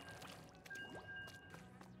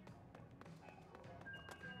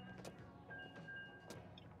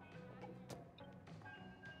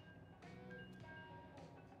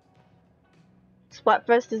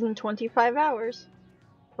 Splatfest is in 25 hours,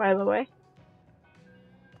 by the way.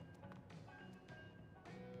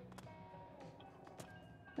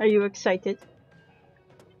 Are you excited?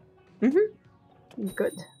 Mm-hmm.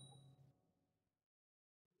 Good.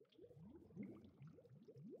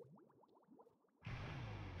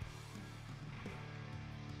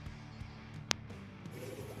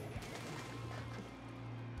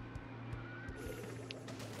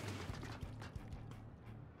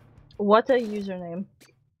 What a username.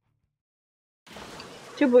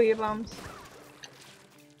 2 booyah bombs.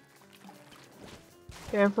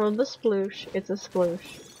 Careful of the sploosh, it's a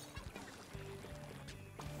sploosh.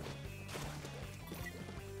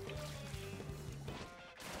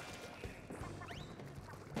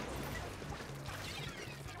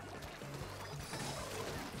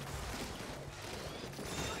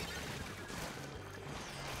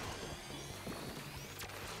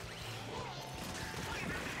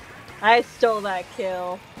 I stole that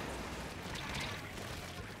kill.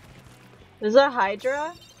 There's a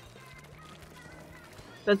Hydra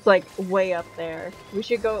that's like way up there. We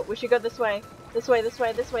should go this way. This way, this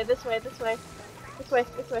way, this way, this way, this way. This way,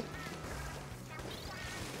 this way.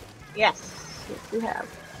 Yes. Yes, we have.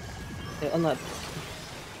 Okay, unload.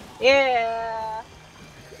 Yeah.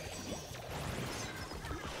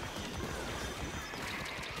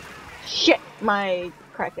 Shit! My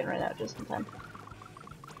Kraken ran out just in time.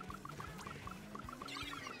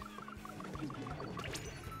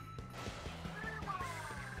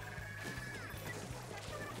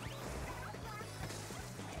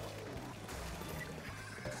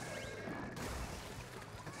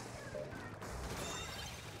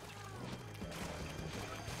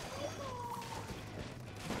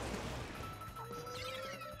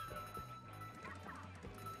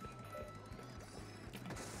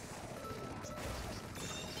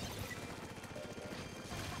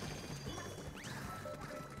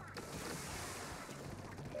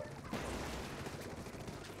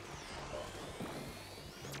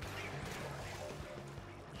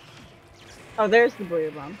 Oh, there's the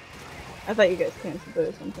booyah bomb. I thought you guys canceled it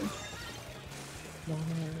or something.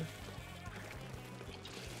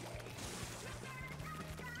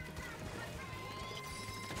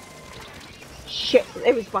 Shit,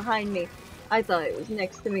 it was behind me. I thought it was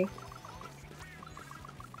next to me.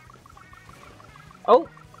 Oh,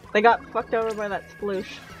 they got fucked over by that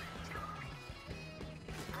sploosh.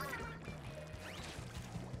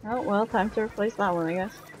 Oh, well, time to replace that one, I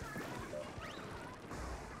guess.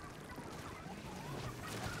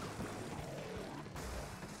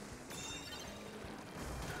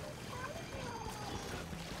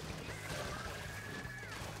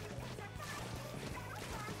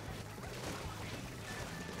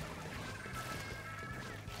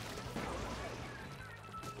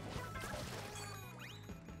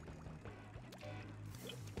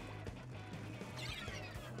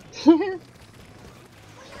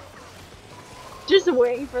 Just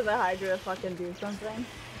waiting for the Hydra to fucking do something.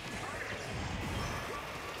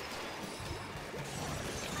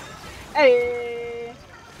 Hey!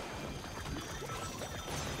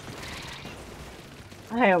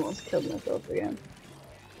 I almost killed myself again.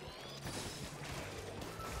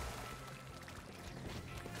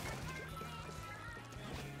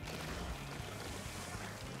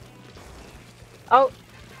 Oh,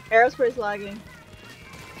 aerospace lagging.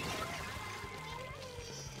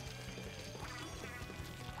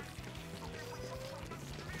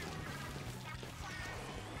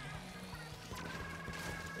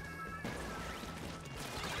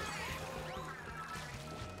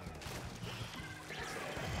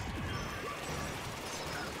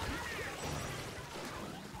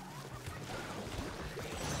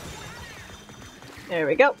 There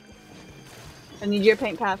we go. I need your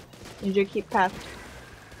paint path. I need your keep path.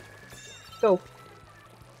 Go.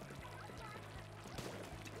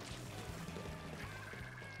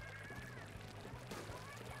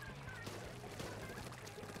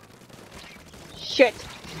 Shit.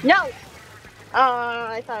 No!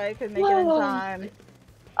 I thought I could make it in time.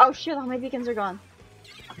 Oh shit, all my beacons are gone.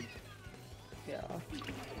 Yeah.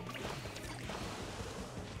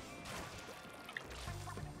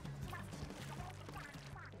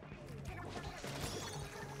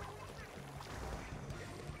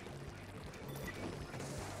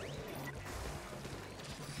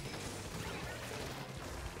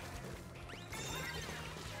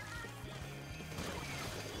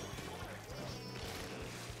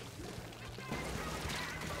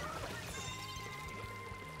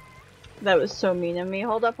 That was so mean of me.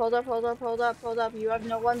 Hold up, hold up, hold up, hold up, hold up. You have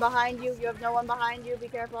no one behind you. You have no one behind you. Be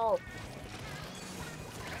careful.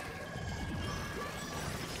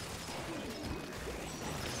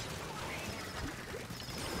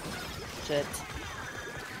 Shit.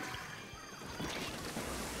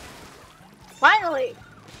 Finally!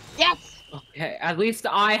 Yes! Okay, at least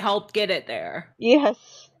I helped get it there.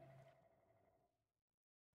 Yes.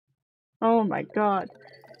 Oh my god.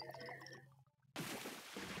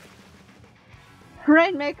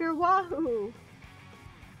 Rainmaker Wahoo!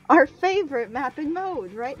 Our favorite map and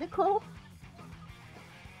mode, right, Nicole?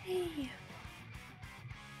 Hey.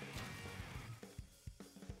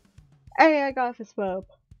 Hey, I got this swope.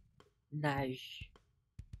 Nice.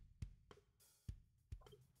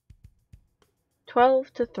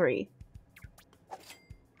 12-3.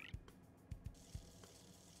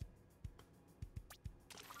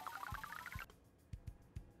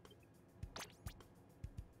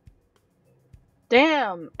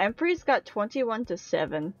 Damn, Emprey's got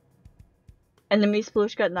 21-7. And the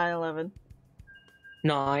Sploosh got 9-11.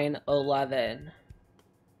 9-11.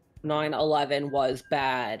 9-11 was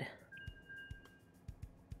bad.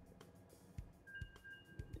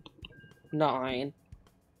 9-11.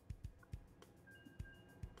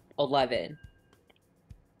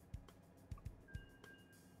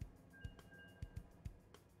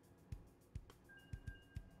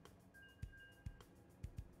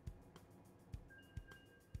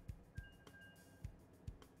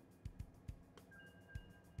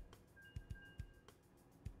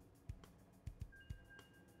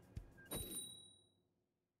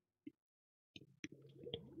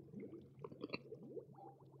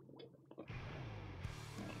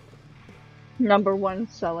 Number one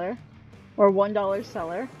seller. Or $1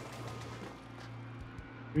 seller.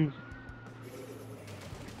 $19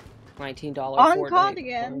 On Fortnite COD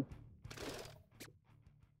again. card.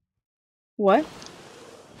 What?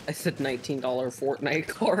 I said $19 Fortnite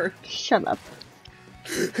card. Shut up.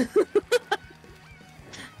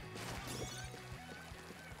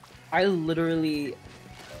 I literally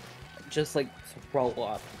just like throw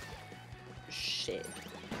up. Shit.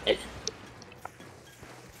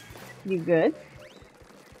 You good?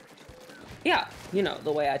 Yeah, you know,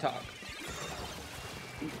 the way I talk.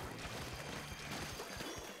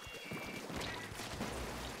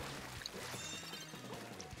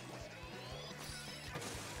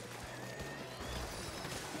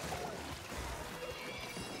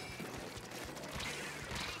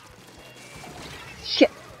 Shit.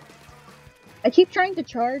 I keep trying to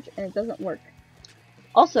charge and it doesn't work.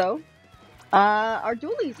 Also, our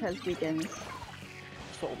dualies has beacons.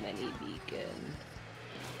 So many beacons.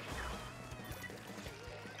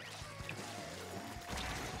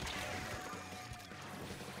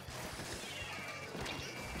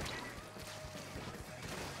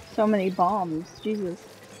 So many bombs. Jesus.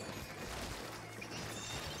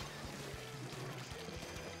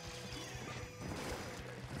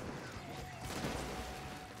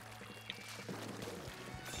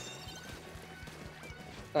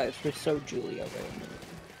 Guys, we're so Julia right now.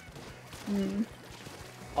 Hmm.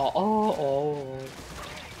 Oh.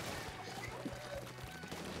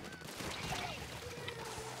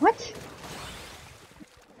 What?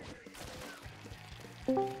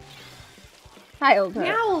 Hi, old her.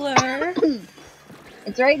 Yowler!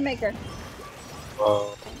 It's Raidmaker.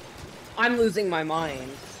 I'm losing my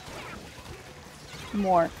mind.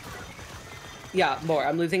 More. Yeah, more.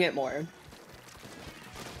 I'm losing it more.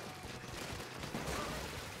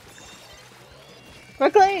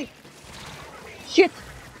 Quickly! Shit!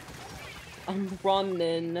 I'm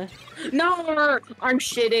running. No! I'm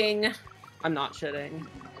shitting. I'm not shitting.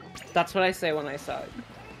 That's what I say when I suck.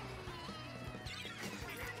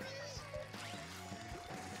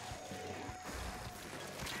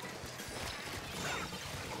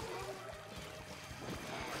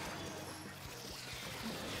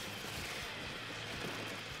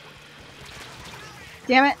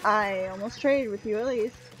 Damn it, I almost traded with you at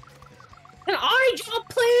least. Can I jump,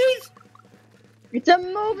 please? It's a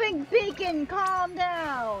moving beacon, calm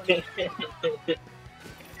down!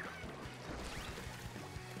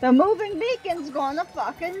 The moving beacon's gonna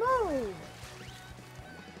fucking move!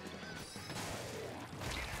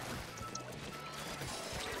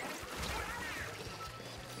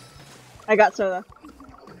 I got soda.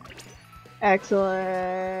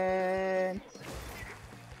 Excellent.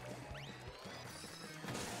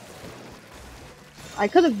 I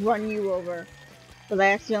could have run you over, but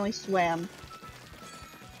I accidentally swam.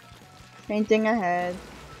 Painting ahead.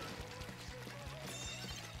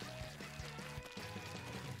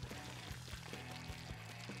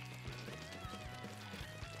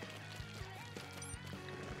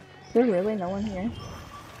 Is there really no one here?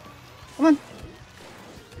 Come on.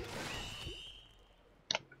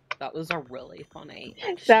 That was a really funny.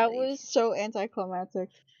 That actually. was so anticlimactic.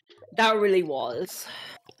 That really was.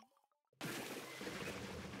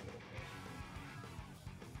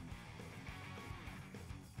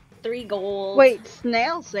 Three gold. Wait,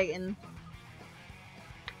 Snail Satan.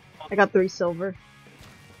 I got 3 silver.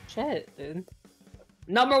 Shit, dude.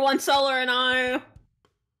 Number 1 seller and I.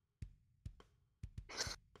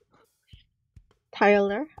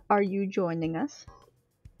 Tyler, are you joining us?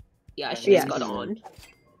 Yeah, she Yes. just got on.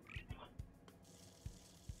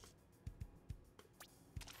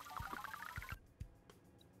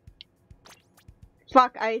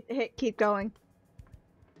 Fuck, I hit keep going.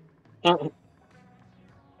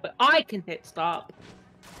 But I can hit stop.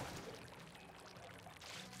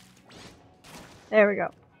 There we go.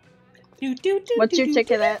 Do, do, do, What's do, your do,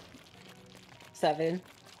 ticket do. at? 7.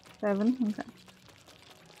 7? Okay.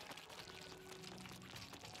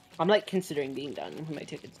 I'm like considering being done when my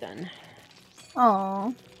ticket's done.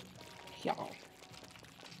 Aww. Yeah.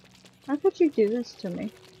 How could you do this to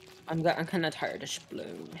me? I'm kind of tired of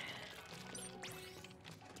Sploon.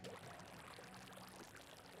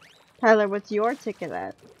 Tyler, what's your ticket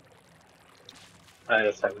at? I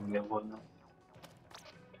just haven't been one now.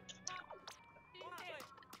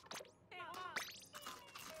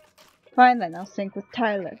 Fine then, I'll sync with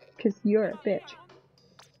Tyler, cause you're a bitch.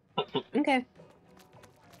 Okay.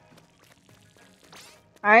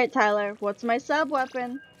 Alright, Tyler, what's my sub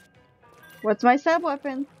weapon? What's my sub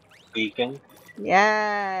weapon? Beacon.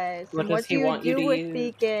 Yes. What and does what he do you want you do to with use?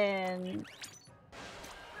 Beacon?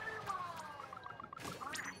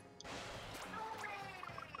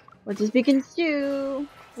 What does Beacon do?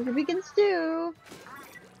 What does Beacon do?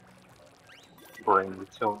 Brain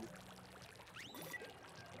tone.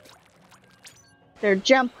 They're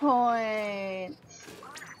jump points.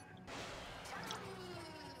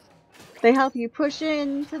 They help you push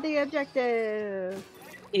into the objective.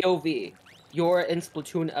 POV. You're in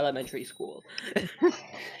Splatoon Elementary School.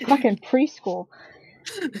 Fucking preschool.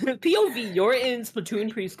 POV. You're in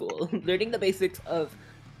Splatoon Preschool, learning the basics of.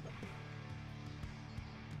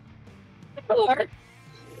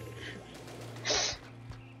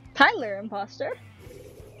 Tyler, imposter.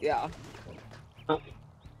 Yeah.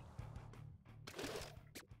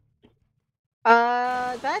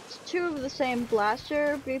 That's 2 of the same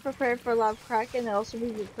blaster. Be prepared for a lot of Kraken, and also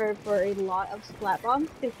be prepared for a lot of splat bombs,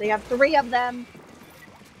 because they have 3 of them.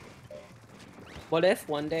 What if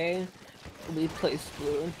one day we play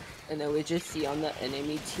Sploon and then we just see on the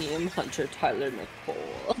enemy team Hunter Tyler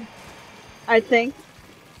McCall? I think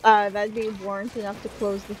that'd be warrant enough to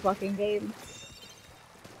close the fucking game.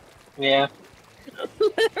 Yeah.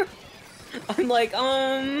 I'm like,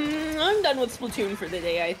 I'm done with Splatoon for the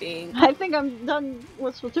day, I think. I think I'm done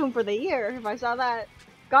with Splatoon for the year, if I saw that.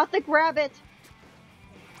 Gothic Rabbit!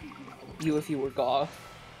 You if you were Goth.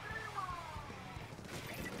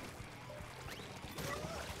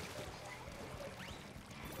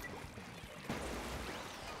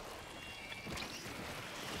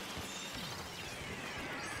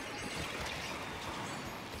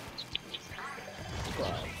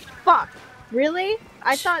 Fuck! Really?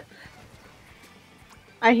 I thought...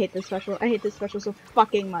 I hate this special. I hate this special so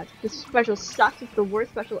fucking much. This special sucks. It's the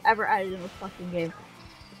worst special ever added in this fucking game.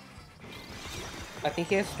 I think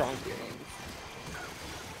he has strong feelings.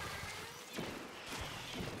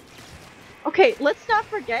 Okay, let's not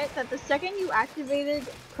forget that the second you activated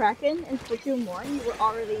Kraken in Splatoon 1, you were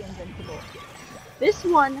already invincible. This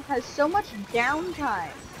one has so much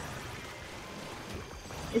downtime.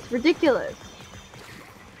 It's ridiculous.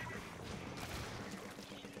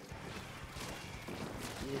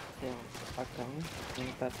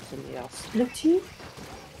 That's somebody else. Splatoon?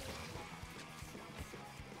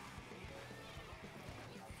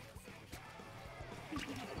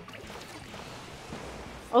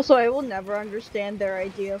 Also, I will never understand their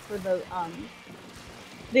idea for the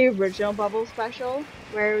original Bubble special,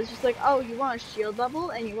 where it was just like, oh, you want a shield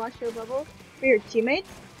bubble and you want shield bubble for your teammates?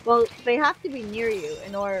 Well, they have to be near you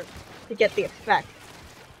in order to get the effect.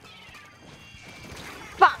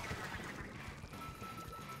 Fuck!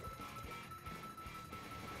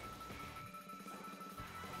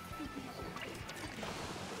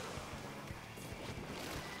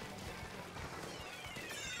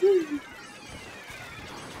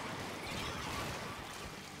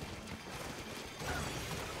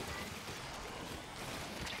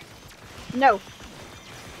 No.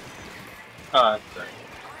 Sorry.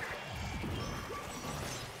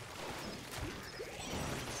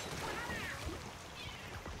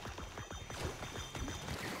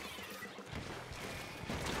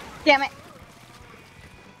 Damn it.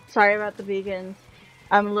 Sorry about the vegans.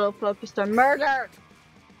 I'm a little focused on murder.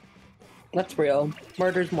 That's real.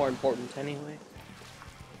 Murder's more important anyway.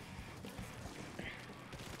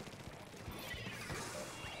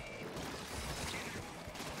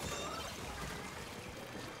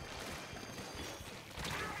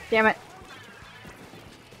 Damn it.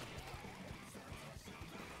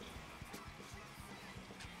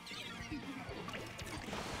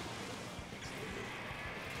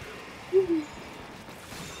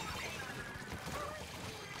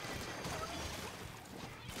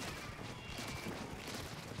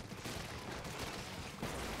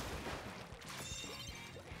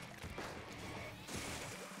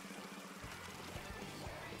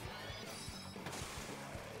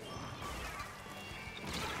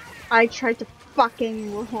 I tried to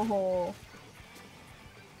fucking roll.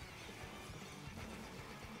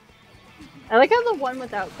 I like how the one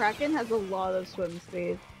without Kraken has a lot of swim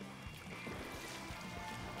speed.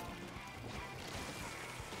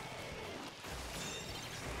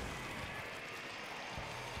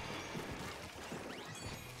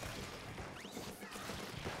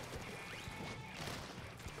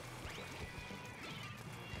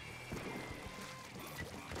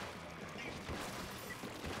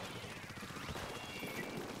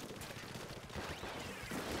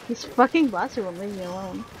 This fucking blaster won't leave me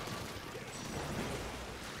alone.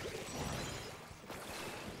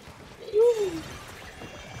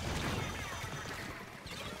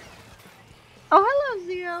 Oh, hello,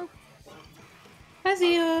 Zio. Hi,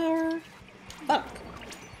 Zio. Fuck.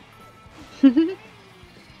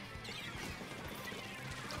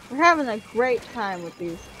 We're having a great time with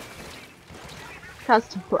these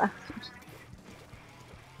custom blasters,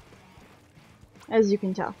 as you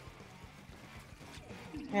can tell.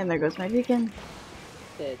 And there goes my beacon.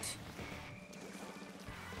 Bitch.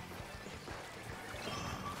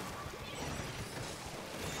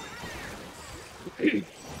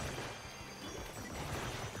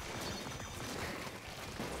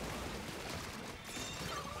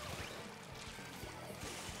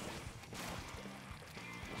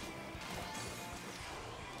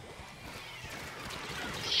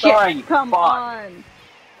 Shit, come on!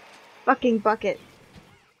 Fucking bucket.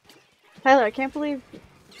 Tyler, I can't believe...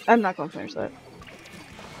 I'm not gonna finish that.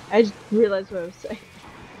 I just realized what I was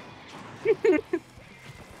saying.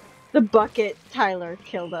 The bucket, Tyler,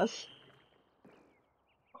 killed us.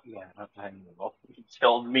 Yeah, I know. He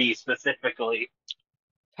killed me specifically.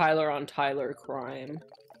 Tyler on Tyler crime.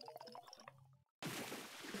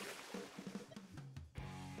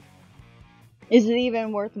 Is it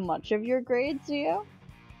even worth much of your grade, Zio?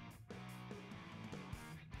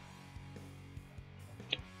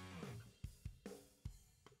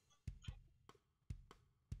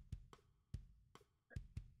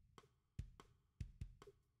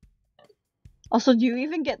 Also, do you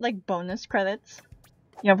even get, like, bonus credits?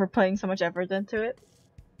 You know, for putting so much effort into it?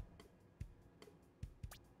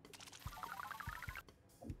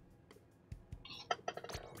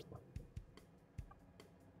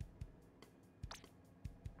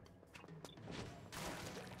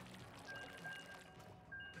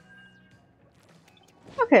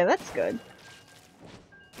 Okay, that's good.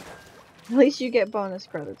 At least you get bonus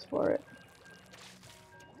credits for it.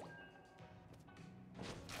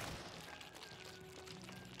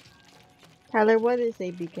 Tyler, what is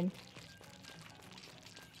a beacon?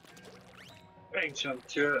 I jumped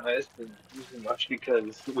to it. I just didn't use it much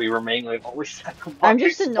because we were mainly always at the I'm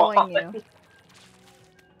just bucket annoying spot. you.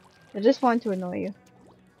 I just want to annoy you.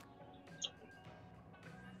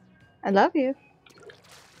 I love you.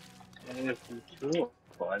 And if you too,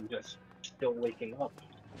 I'm just still waking up.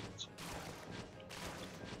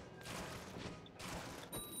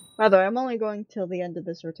 By the way, I'm only going till the end of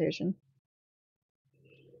this rotation.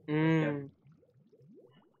 Okay,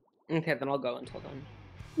 then I'll go until then.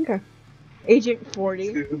 Okay. Agent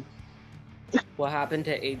 40. What happened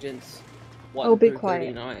to agents 1 Oh, be through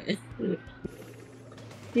quiet. 39?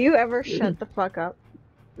 Do you ever shut the fuck up?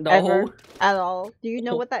 No. Ever? At all? Do you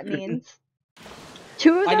know what that means?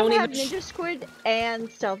 Two of I them don't have even Ninja Squid and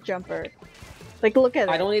Stealth Jumper. Like, look at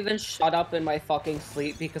it. I don't even shut up in my fucking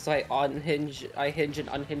sleep because I hinge and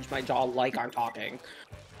unhinge my jaw like I'm talking.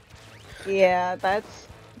 Yeah, that's...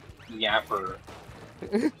 Yapper.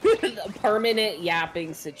 A permanent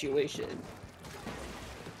yapping situation.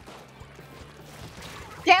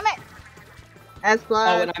 Damn it! That's Oh,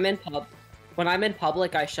 blood. when I'm in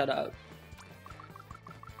public, I shut up.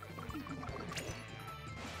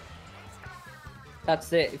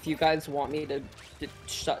 That's it. If you guys want me to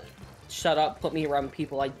shut up, put me around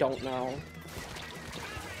people I don't know.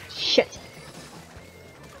 Shit.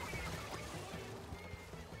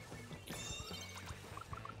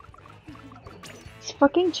 This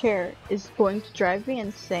fucking chair is going to drive me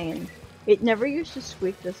insane. It never used to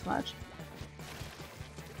squeak this much.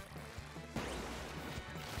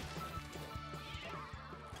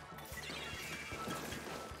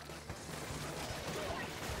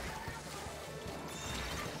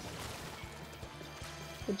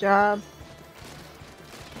 Good job.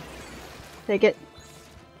 Take it.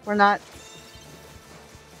 We're not.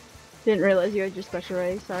 Didn't realize you had your special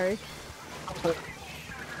ready, sorry.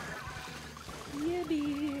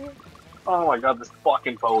 Oh my god, this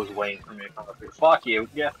fucking bow is waiting for me. Fuck you.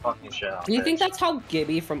 Get fucking shit out. Do you think bitch. that's how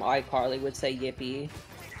Gibby from iCarly would say yippee?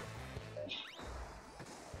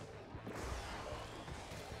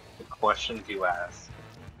 The questions you ask.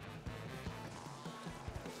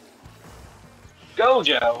 Go,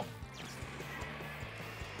 Joe!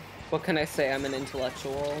 What can I say? I'm an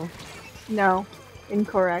intellectual. No.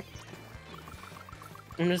 Incorrect.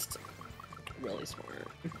 I'm just really smart.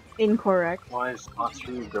 Incorrect. Why is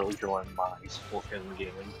Natsu Gojo and my fucking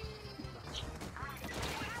game?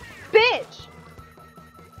 Bitch!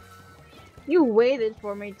 You waited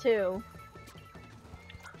for me too.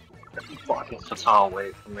 Fucking Satan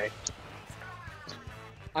away from me.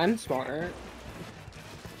 I'm smart.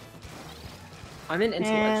 I'm an And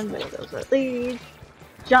intellectual. there goes our lead.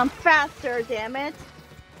 Jump faster, damn it!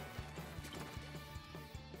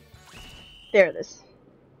 There it is.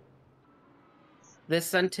 This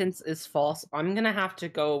sentence is false. I'm gonna have to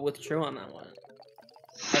go with true on that one.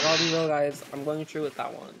 I gotta be real, guys. I'm going true with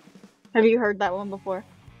that one. Have you heard that one before?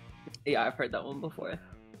 Yeah, I've heard that one before.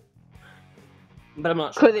 But I'm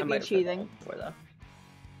not sure. Could it I be might have heard that cheating? one before,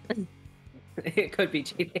 though. It could be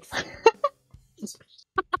cheating.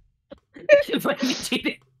 It might be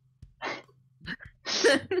cheating.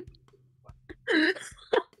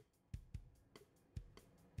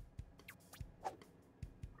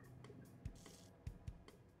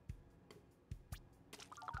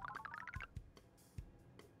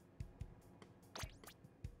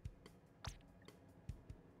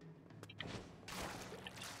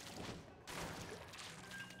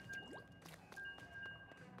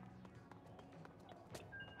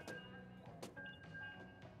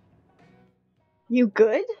 You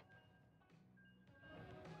good?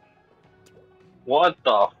 What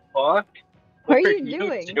the fuck? What are you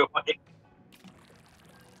doing?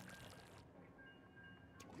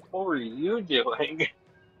 What were you doing?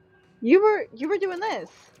 You were doing this.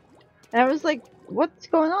 And I was like, what's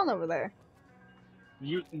going on over there?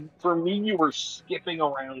 For me, you were skipping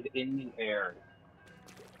around in the air.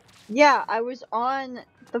 Yeah, I was on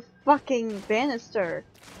the fucking banister.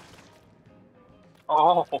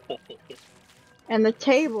 Oh. And the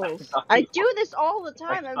tables. I do this all the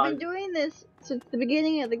time. I've been thought- doing this since the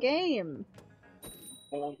beginning of the game.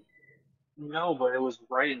 Well, no, but it was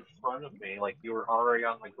right in front of me, like you were already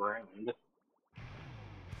on the ground.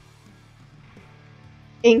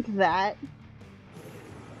 Ink that.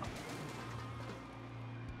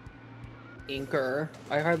 Inker.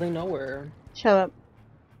 I hardly know her. Shut up.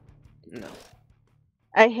 No.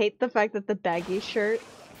 I hate the fact that the baggy shirt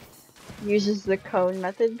uses the cone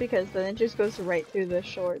method because then it just goes right through the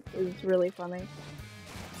shorts. It's really funny.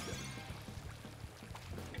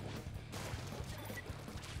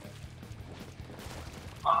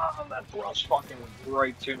 Ah, that brush fucking went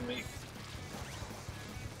right to me.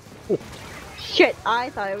 Shit, I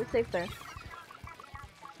thought I was safe there.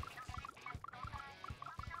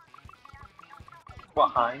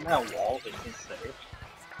 Behind that wall isn't safe.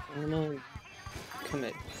 I'm gonna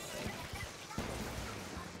commit.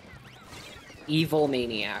 evil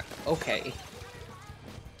maniac. Okay.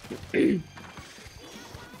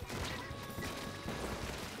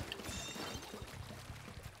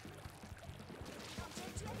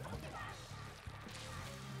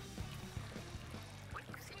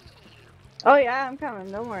 Oh yeah, I'm coming.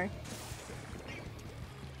 Don't worry.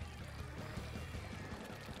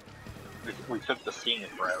 We took the scenic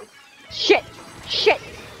route. Shit! Shit!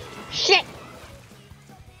 Shit!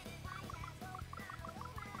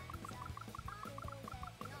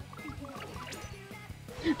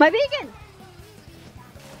 My beacon!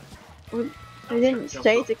 They didn't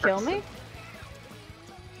say to kill me?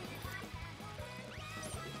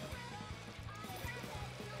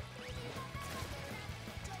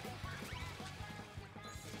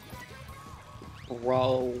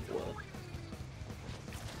 Bro.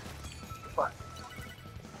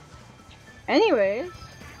 Anyways.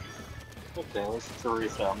 Okay, let's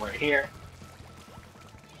Teresa. I'm right here.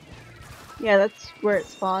 Yeah, that's where it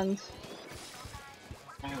spawns.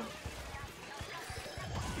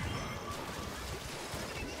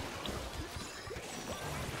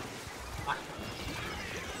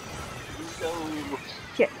 Go.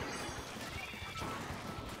 Shit.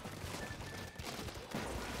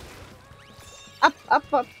 Up,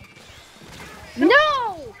 up, up.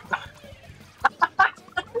 No!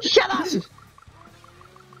 Shut up!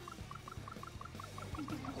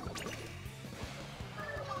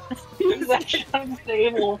 Dude, that shit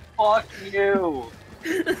unstable. Fuck you.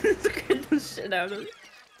 Scared the shit out of me.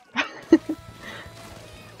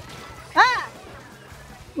 Ah!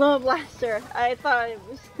 Little blaster. I thought it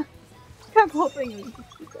was. I'm hoping it was.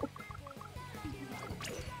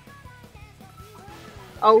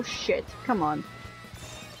 Oh shit! Come on.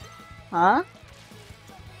 Huh?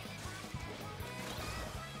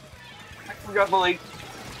 I forgot the like.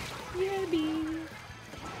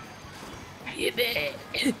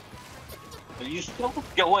 Are you still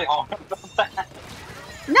going on about that?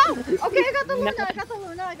 No! Okay, I got the Luna, I got the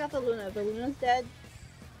Luna, I got the Luna. The Luna's dead.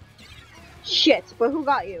 Shit, but who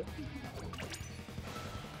got you?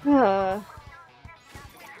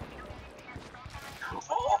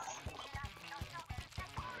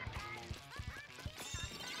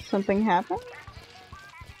 Something happened?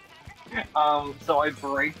 So I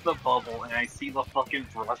break the bubble and I see the fucking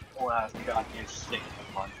brush blast got me sick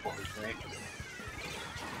of my voice, right?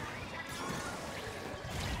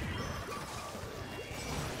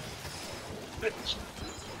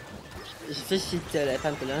 Je fais si la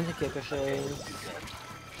femme de l'un, c'est quelque chose.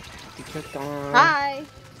 C'est quelqu'un. Hi!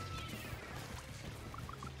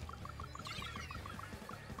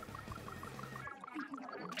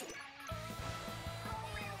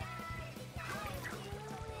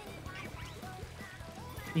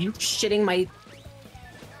 Are you shitting my...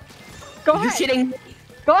 Go Are you ahead! shitting...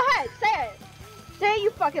 Go ahead, say it! Say it,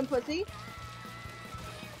 you fucking pussy!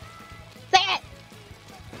 Say it!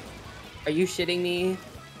 Are you shitting me?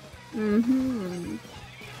 Mm-hmm.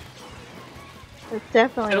 That's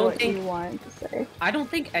definitely I don't what think- you wanted to say. I don't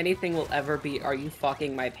think anything will ever be, are you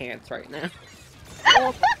fucking my pants right now?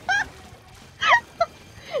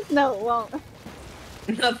 No, it won't.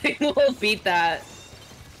 Nothing will beat that.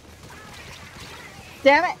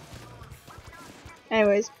 Damn it!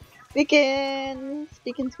 Anyways, speaking.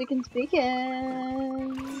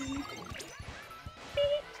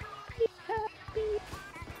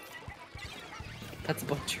 That's a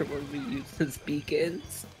bunch of word we use as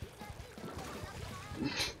beacons.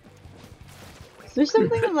 Is there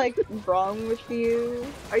something like wrong with you?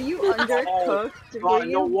 Are you undercooked? God,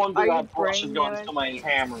 no wonder are you that brush has brain gone damaged? so many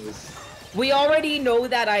hammers. We already know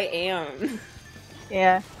that I am.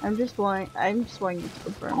 Yeah, I'm just wanting you to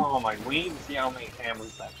confirm. Oh my, we need to see how many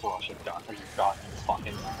hammers that brush has gotten in this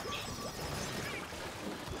fucking match.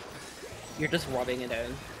 You're just rubbing it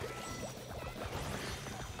in.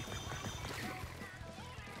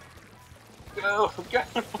 Go, go!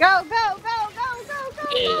 Go, go, go, go, go,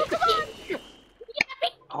 go, come on!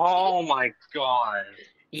 Oh my god.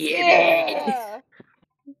 Yeah!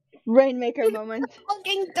 Rainmaker moment.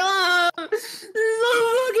 Fucking dumb! This is so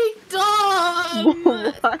fucking dumb!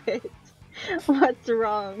 What? What's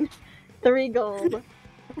wrong? 3 gold.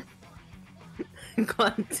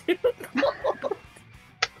 Gone too cold.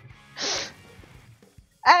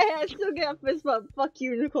 I still get a fist bump. Fuck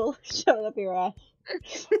you, Nicole. Shut up your ass.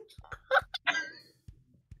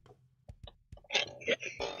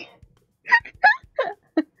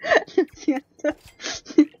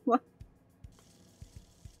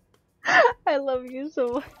 I love you so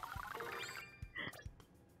much.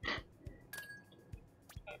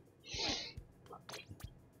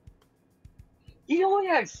 You only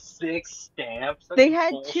had 6 stamps? That's They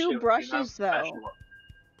had bullshit. 2 You're not brushes though. special.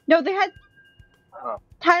 No, they had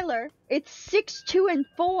Tyler, it's 6, 2, and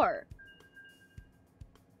 4.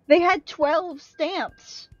 They had 12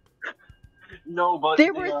 stamps. No, but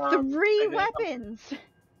There were 3 I think- weapons.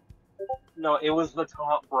 No, it was the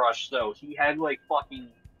top brush though. He had like fucking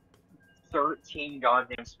 13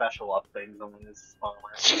 goddamn special up things on his armor.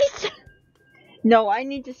 Jesus. No, I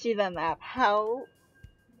need to see the map. How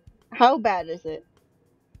bad is it?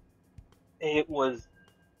 It was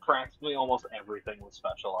practically almost everything was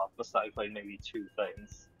special up, besides like maybe 2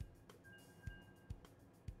 things.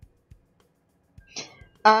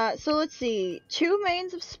 So let's see. 2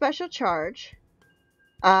 mains of special charge.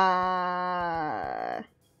 7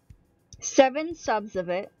 subs of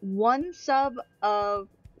it. 1 sub of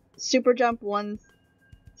super jump, 1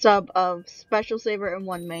 sub of special saver, and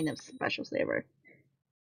 1 main of special saver.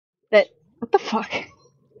 What the fuck?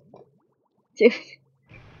 Dude.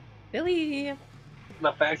 Billy.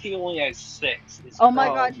 The fact he only has 6 is Oh my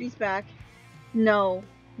crazy. god, he's back. No.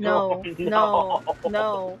 No. Oh, No. no.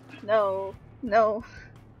 No. No. No.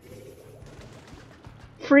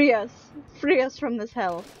 Free us. Free us from this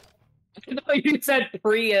hell. No, you said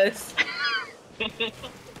Prius.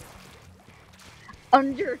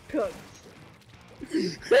 Undercooked.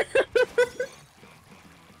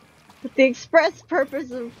 With the express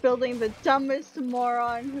purpose of building the dumbest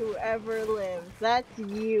moron who ever lived. That's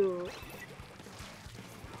you.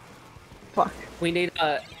 Fuck. We need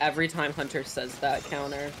every time Hunter says that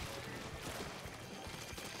counter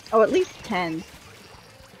Oh, at least 10.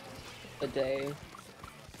 a day.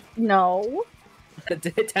 No.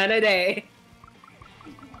 10 a day.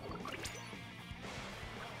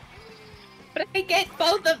 But I get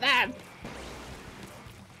both of them.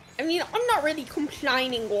 I mean, I'm not really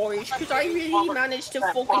complaining, guys, because I really managed to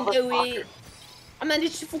fucking do it. I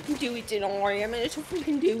managed to fucking do it, didn't I? I managed to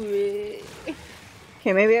fucking do it.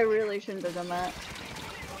 Okay, maybe I really shouldn't have done that.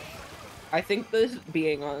 I think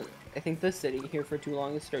the sitting here for too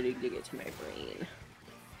long is starting to get to my brain.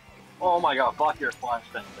 Oh my god, fuck your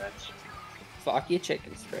flashbang, bitch. Fuck you,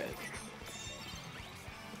 chicken strips.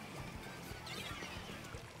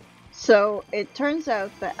 So, it turns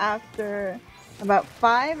out that after about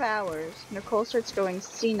 5 hours, Nicole starts going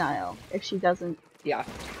senile if she doesn't Yeah.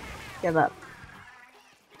 give up.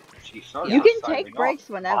 She started You can signing take off breaks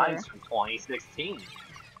whenever. lines from 2016.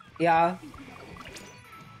 Yeah.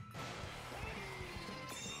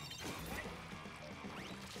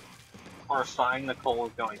 Or sign Nicole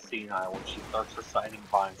is going senile when she starts reciting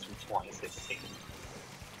vines from 2016.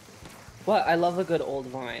 What? I love a good old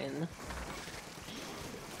vine.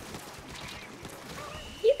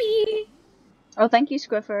 Yippee! Oh, thank you,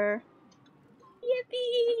 Squiffer.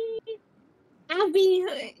 Yippee! Abby!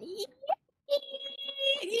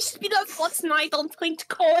 You should be the first night on drink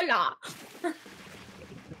cola!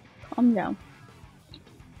 Calm down.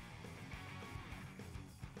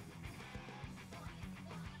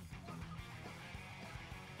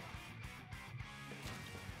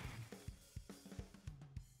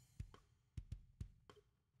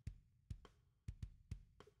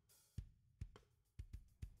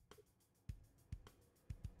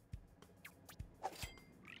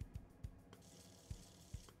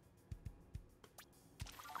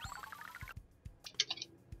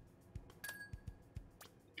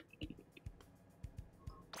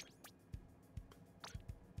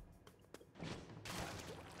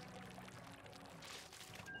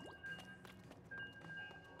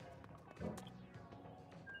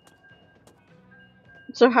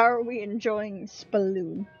 So how are we enjoying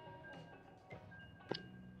Spaloon?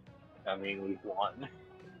 I mean, we've won.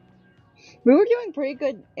 We were doing pretty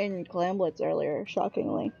good in Clan Blitz earlier,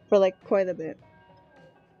 shockingly. For like quite a bit.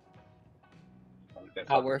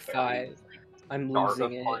 Hour 5. I'm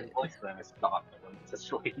losing it. Then I stopped and went to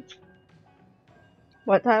sleep.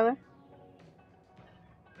 What, Tyler?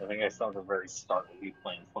 I think I saw the very start of you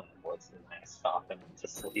playing Flame Blitz and then I stopped and went to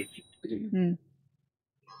sleep. Hmm.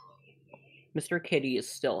 Mr. Kitty is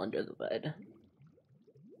still under the bed.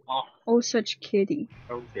 Oh, such kitty.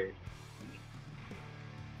 Okay.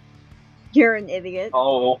 You're an idiot.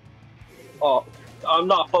 Oh, I'm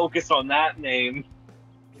not focused on that name.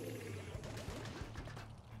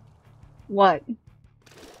 What?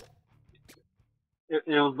 It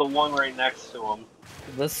was the one right next to him.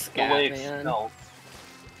 The The scat way it man. smelled.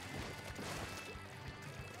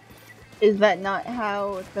 Is that not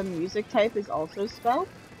how the music type is also spelled?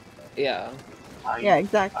 Yeah. Yeah, I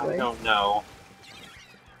exactly. don't know.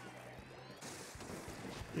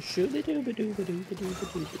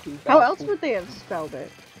 How else would they have spelled it?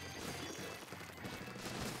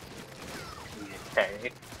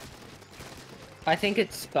 Okay. I think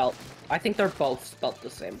it's spelt. I think they're both spelt the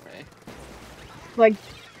same way. Like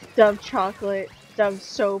Dove Chocolate Dove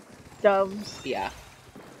soap, doves. Yeah.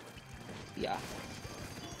 Yeah.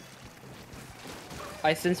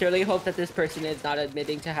 I sincerely hope that this person is not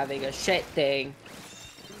admitting to having a shit thing.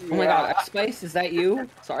 Oh my god, Ice Spice, is that you?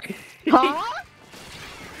 Sorry. Huh?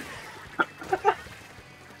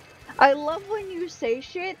 I love when you say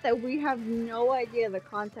shit that we have no idea the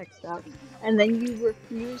context of, and then you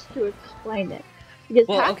refuse to explain it. Because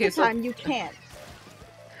Well, half okay, the so- time you can't.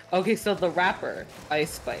 Okay, so the rapper, Ice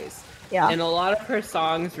Spice, Yeah. in a lot of her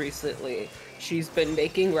songs recently, she's been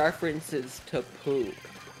making references to poop.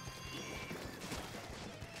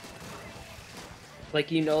 Like,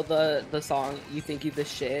 you know the song, You Think You the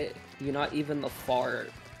Shit? You're Not Even the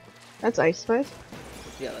Fart. That's Ice Spice.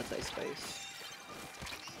 Yeah, that's Ice Spice.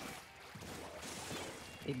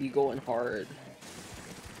 It be going hard.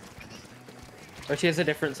 Or she has a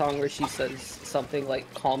different song where she says something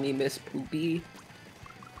like, call me Miss Poopy.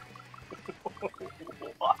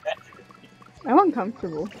 What? I'm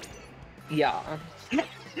uncomfortable. Yeah.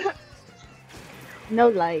 No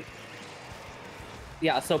light.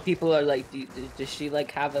 Yeah, so people are like, does she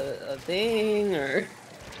like have a thing, or?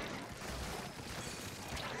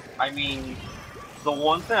 I mean, the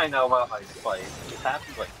one thing I know about Ice Spice, this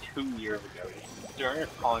happened like 2 years ago. During a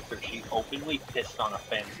concert, she openly pissed on a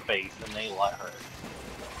fan's face, and they let her.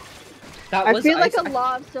 That I was feel like Ice- a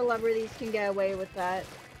lot of celebrities can get away with that.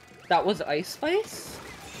 That was Ice Spice?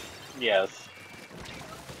 Yes.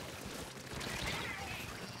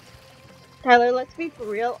 Tyler, let's be for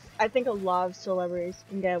real. I think a lot of celebrities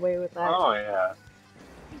can get away with that. Oh, yeah.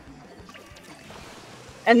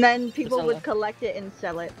 And then people Priscilla. would collect it and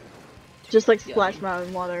sell it. Just like Yeah. Splash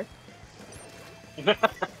Mountain water.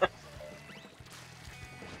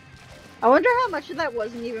 I wonder how much of that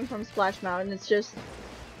wasn't even from Splash Mountain. It's just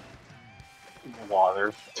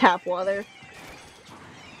Water. tap water.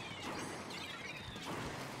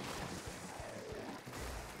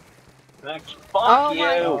 Next, fuck Oh you!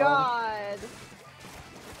 my god.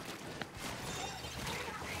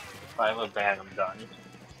 If I have a ban, I'm done.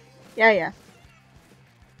 Yeah, yeah.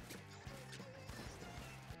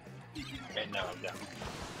 Okay, no, I'm done.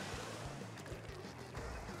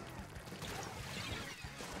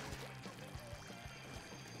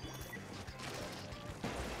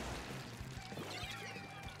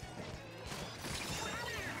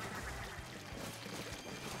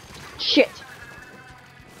 Shit.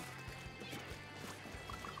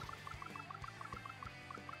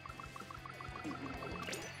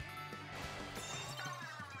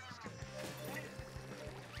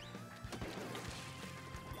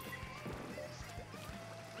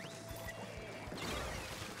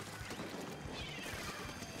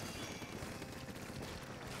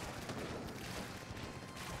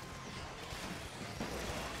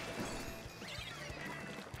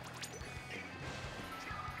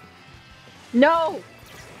 No!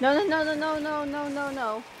 No, no, no, no, no, no, no, no,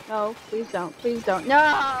 no. No, please don't. Please don't. No!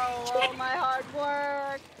 Oh, my hard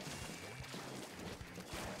work!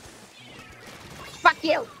 Fuck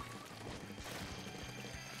you!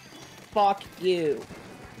 Fuck you.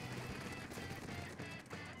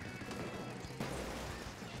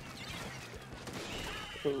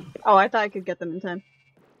 Poop. Oh, I thought I could get them in time.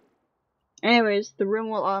 Anyways, the room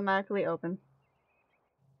will automatically open.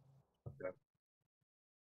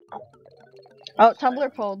 Oh,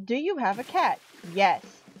 Tumblr poll. Do you have a cat? Yes.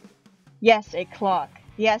 Yes, a clock.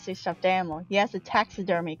 Yes, a stuffed animal. Yes, a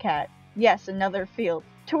taxidermy cat. Yes, another field.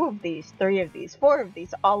 2 of these, 3 of these, 4 of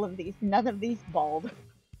these, all of these, none of these bald.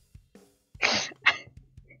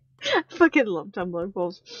 I fucking love Tumblr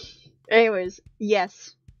polls. Anyways,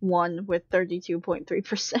 yes, 1 with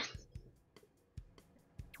 32.3%.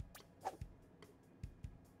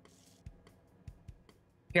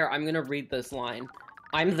 Here, I'm gonna read this line.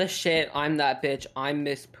 I'm the shit, I'm that bitch, I'm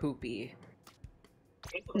Miss Poopy.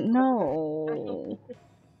 No.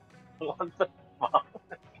 What the fuck?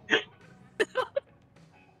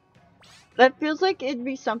 That feels like it'd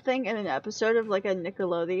be something in an episode of like a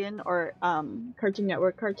Nickelodeon or Cartoon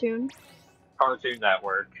Network cartoon. Cartoon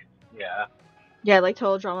Network. Yeah. Yeah, like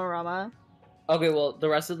Total Drama Rama. Okay, well, the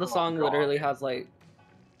rest of the Oh, song God. literally has like...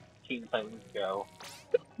 Teen Titans Go.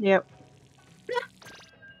 Yep.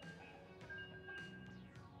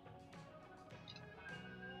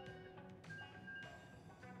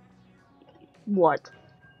 What?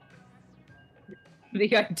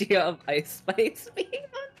 The idea of Ice Spice being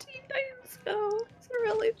on Teen Titans Go. It's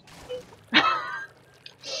really funny.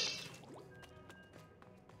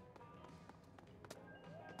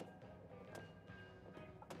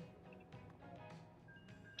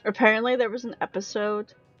 Apparently there was an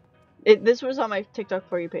episode. This was on my TikTok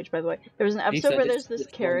For You page, by the way. There was an episode said where it's- there's this it's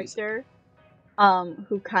always- character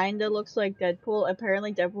who kind of looks like Deadpool.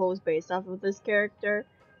 Apparently, Deadpool was based off of this character,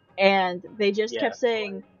 and they just Yeah. kept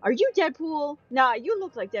saying, "Are you Deadpool? Nah, you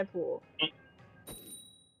look like Deadpool."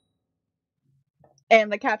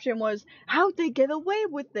 And the caption was, "How'd they get away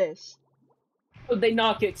with this?" Would they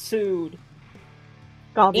not get sued?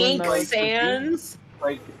 Goblin Ink mode. Sans?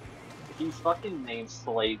 Like, he's fucking named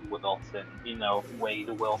Slade Wilson, you know, Wade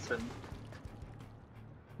Wilson.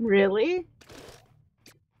 Really?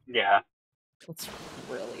 Yeah. That's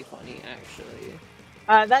really funny, actually.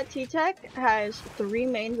 That T-Tech has 3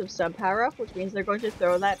 mains of sub power up, which means they're going to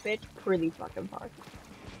throw that bitch pretty fucking far.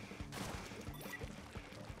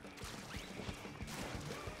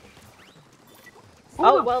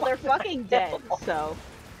 Oh, well, they're fucking dead, so.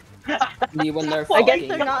 Me when they're I guess fucking.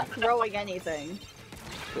 they're not throwing anything.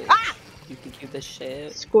 You can keep this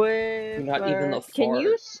shit. Squid. Not even the Can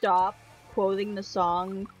you fart. stop quoting the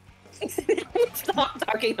song? Stop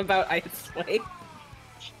talking about Ice Wave.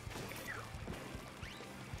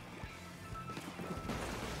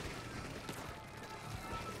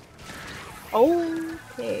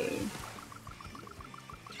 Okay.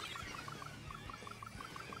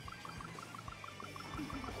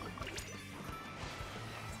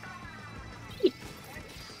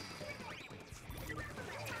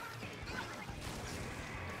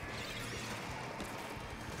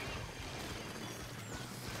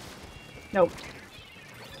 Nope.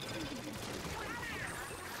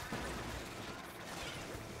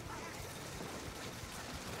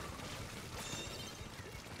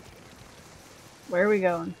 Where are we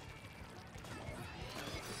going?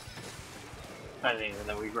 I didn't even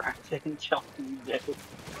know we were acting jumping down.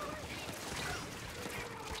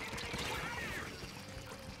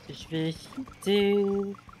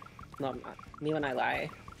 No, I'm not. Me when I lie.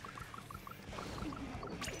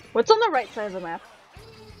 What's on the right side of the map?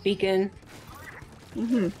 Beacon.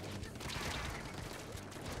 Mm-hmm.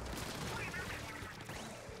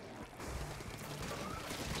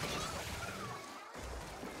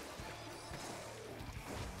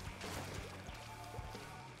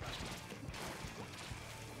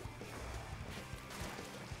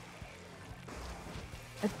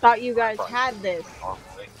 I thought you guys had this.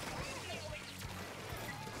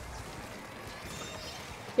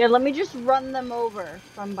 Yeah, let me just run them over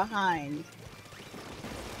from behind.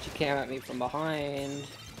 She came at me from behind.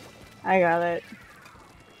 I got it.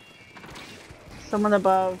 Someone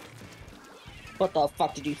above. What the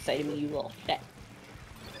fuck did you say to me, you little shit?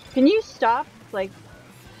 Can you stop, like,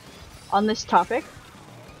 on this topic?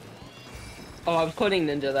 Oh, I was quoting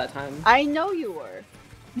Ninja that time. I know you were.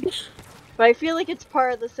 But I feel like it's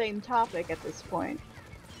part of the same topic at this point.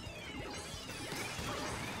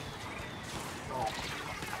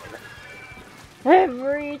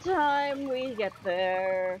 Every time we get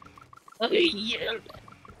there. Yeah.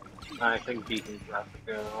 I think Beacon's have to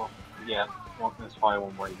go. Yeah, well, there's probably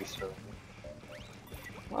one more to be served.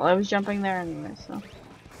 Well, I was jumping there anyway, so.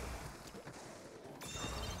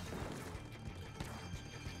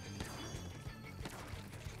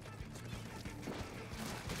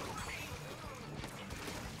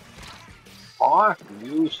 Fuck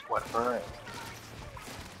you, Squidward.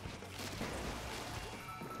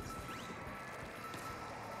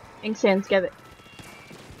 Inksands, get it.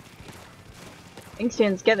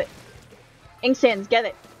 Inksands, get it. Inksands, get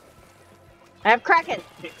it. I have Kraken!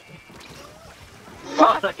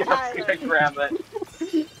 Fuck, I Tyler. gotta grab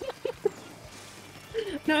it.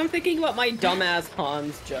 Now I'm thinking about my dumbass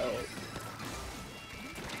Hans joke.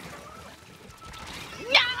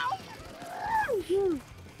 No!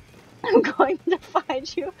 I'm going to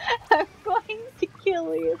find you. I'm going to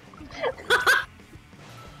kill you.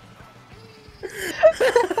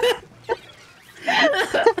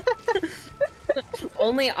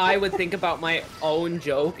 Only I would think about my own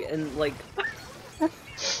joke and, like,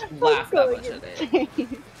 laugh that much at it.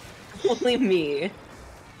 Only me.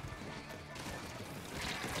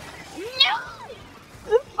 No!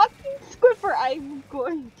 The fucking Squiffer, I'm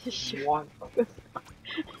going to shoot. What?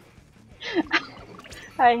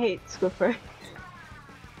 I hate Squiffer.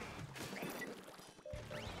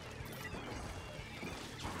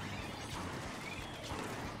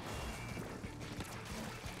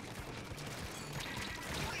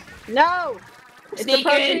 No! It's Sneak in.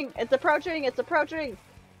 approaching! It's approaching! It's approaching!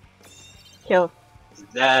 Kill. He's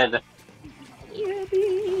dead.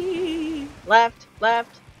 Yippee. Left,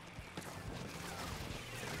 left.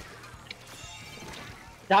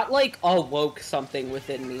 That, like, awoke something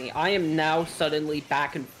within me. I am now suddenly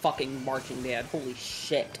back in fucking Marching Band. Holy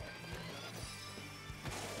shit.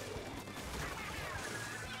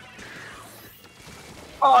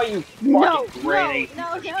 Oh, you No, fucking no, granny.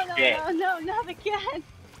 no, piece no, of shit. no, not again.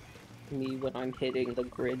 me when I'm hitting the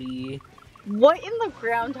gritty. What in the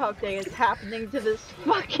Groundhog Day is happening to this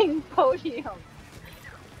fucking podium?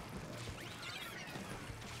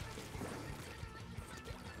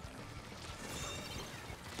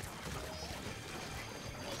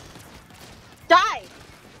 Die!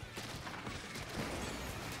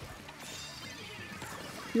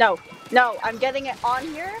 No, no, I'm getting it on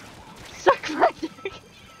here. Suck my dick.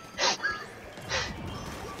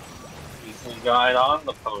 Easily got on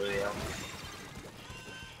the podium.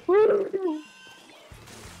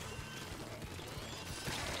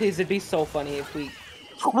 Please, it'd be so funny if we.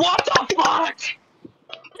 What the fuck?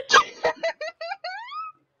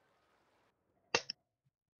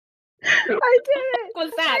 I did it! What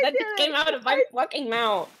was that? I That did just it. came out of my fucking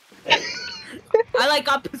mouth. I like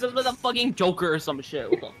got possessed with a fucking Joker or some shit.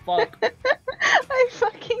 What the fuck? I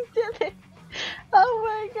fucking did it! Oh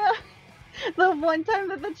my god! The one time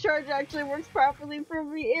that the charge actually works properly for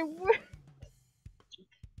me, it worked.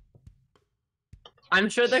 I'm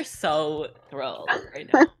sure they're so thrilled right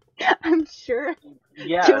now. I'm sure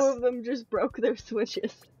Yes. 2 of them just broke their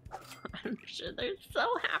switches. I'm sure they're so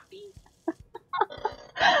happy.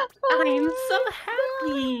 I'm so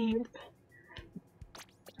happy.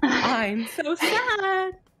 I'm so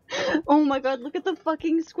sad. Oh my god, look at the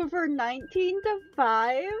fucking Squiffer 19 to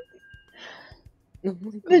 5. Oh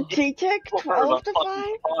my The god. G-Tech Well, 12 to that was 5.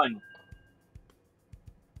 fucking fun.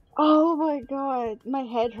 Oh my god, my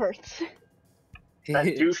head hurts. That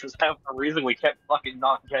douche was half the reason we kept fucking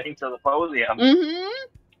not getting to the podium.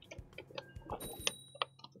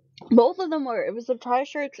 Both of them were. It was the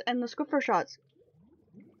Tri-Shirts and the Squiffer shots.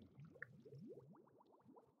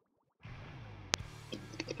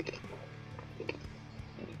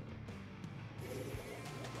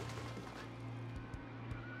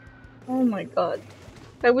 Oh my god.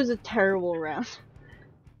 That was a terrible round.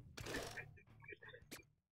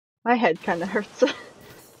 My head kinda hurts.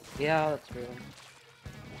 Yeah, that's real.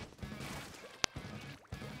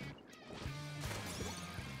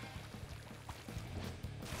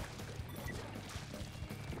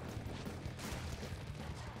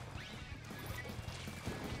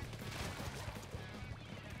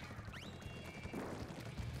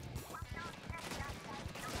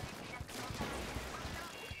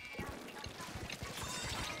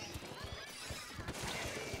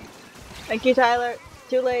 Thank you, Tyler.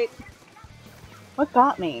 Too late. What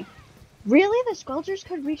got me? Really? The Squelchers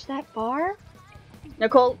could reach that far?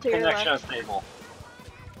 Nicole, to your Connection left. unstable.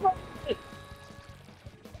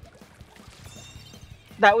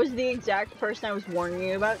 That was the exact person I was warning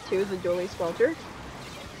you about, too, the Jolie Squelcher.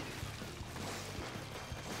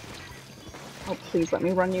 Oh, please let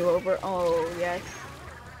me run you over. Oh, yes.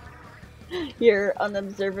 You're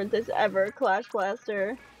unobservant as ever, Clash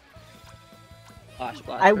Blaster. Flash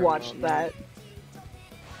Blaster I watched moment. that.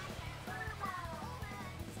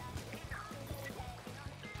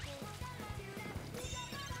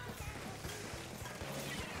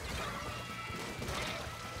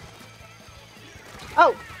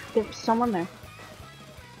 Oh! There was someone there.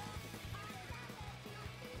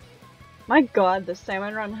 My god, the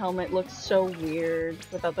Salmon Run helmet looks so weird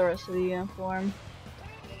without the rest of the uniform.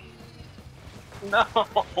 No!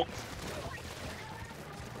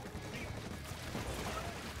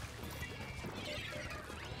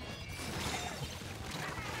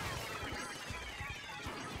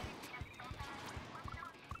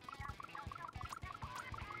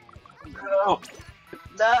 No!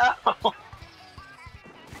 No!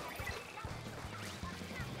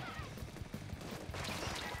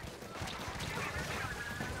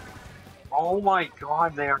 Oh my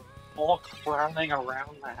god, they're all crawling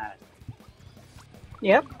around that.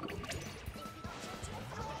 Yep.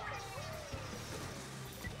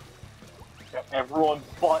 Everyone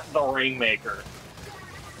but the Rainmaker.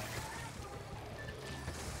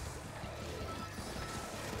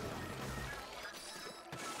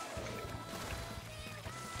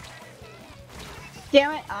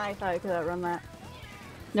 Damn it! I thought I could outrun that.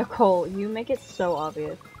 Nicole, you make it so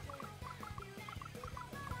obvious.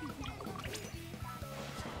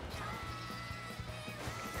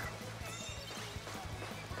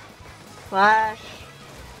 Flash.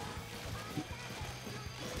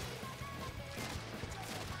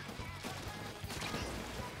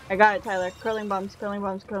 I got it, Tyler. Curling bumps, curling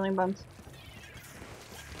bumps, curling bumps.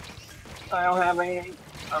 I don't have any.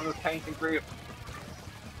 I'm just painting for you.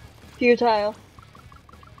 Futile.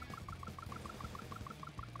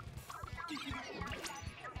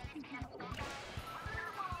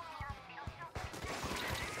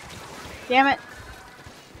 Damn it.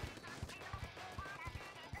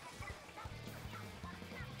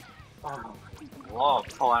 Oh, love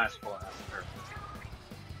Flash Blaster.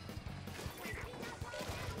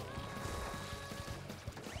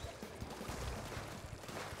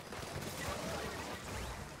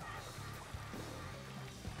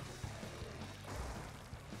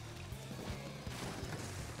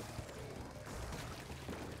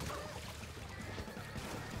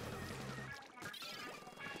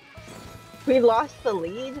 We lost the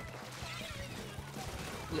lead.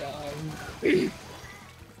 Yeah.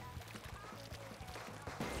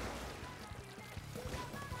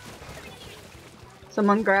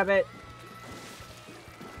 Someone grab it.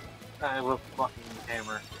 I have a fucking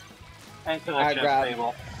hammer. And to the I chest grab.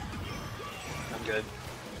 table. I'm good.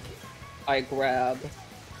 I grab.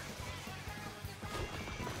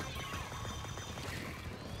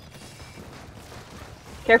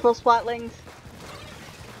 Careful, splatlings.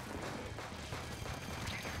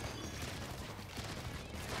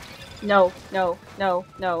 No, no, no,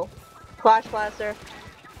 no. Flash blaster.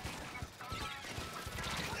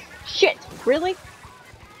 Shit! Really?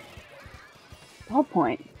 No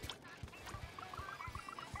point.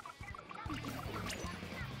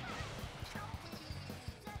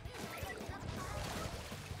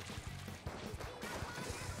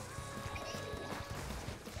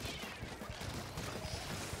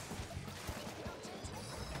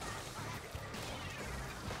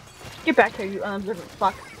 Get back here, you unobservant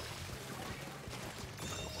fuck.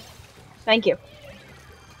 Thank you.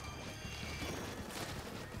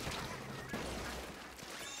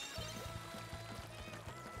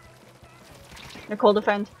 Nicole,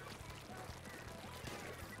 defend.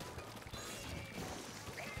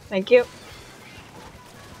 Thank you.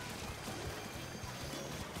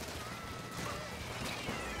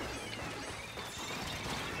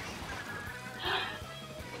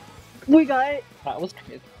 We got it. That was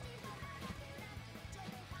good.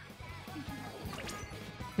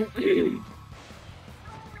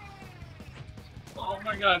 Oh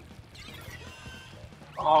my god.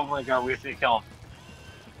 Oh my god, we have to kill him.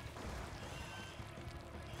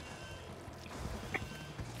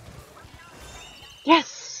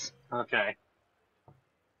 Yes! Okay.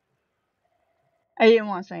 I didn't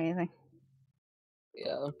want to say anything.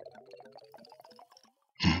 Yeah.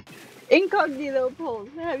 Incognito Pulse,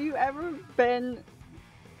 have you ever been...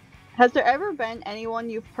 Has there ever been anyone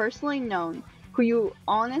you've personally known who you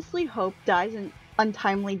honestly hope dies an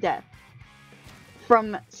untimely death?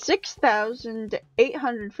 From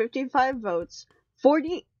 6,855 votes,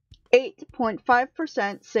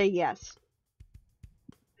 48.5% say yes.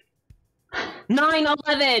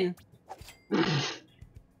 9/11.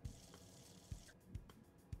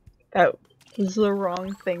 That was the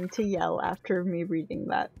wrong thing to yell after me reading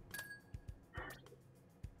that.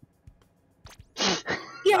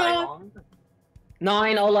 Yeah.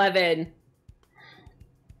 9/11.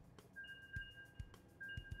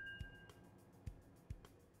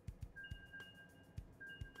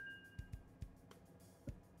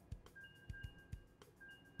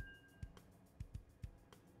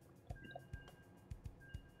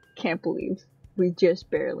 Can't believe we just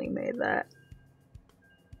barely made that.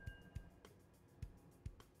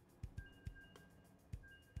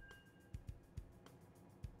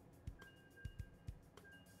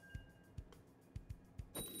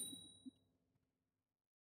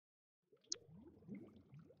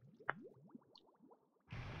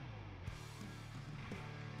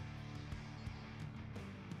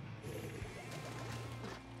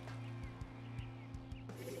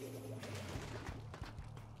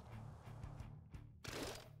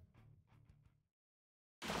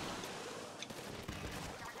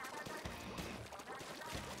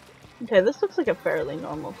 Okay, this looks like a fairly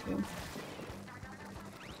normal team.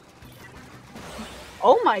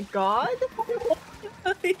 Oh my god!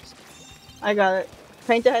 I got it.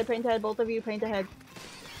 Paint ahead, both of you, paint ahead.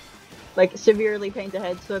 Like, severely paint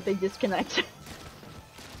ahead so that they disconnect.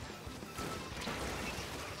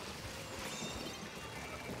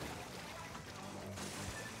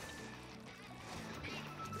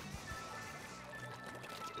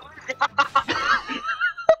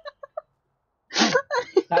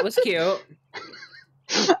 That was cute.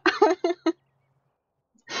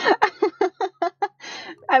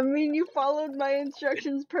 I mean, you followed my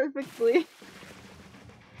instructions perfectly.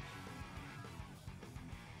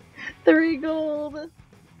 3 gold!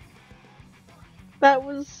 That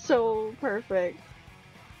was so perfect.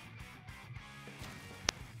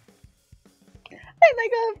 And I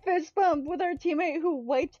got a fist bump with our teammate who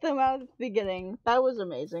wiped them out at the beginning. That was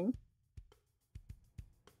amazing.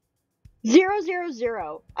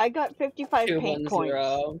 0-0-0. I got 55 paint points.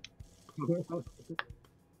 2-1-0.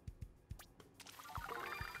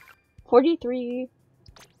 43.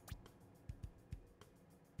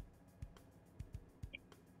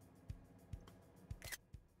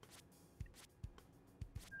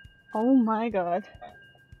 Oh my god.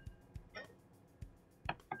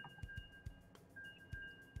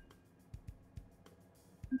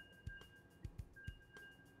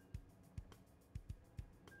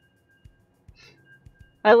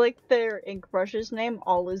 I like their ink brush's name,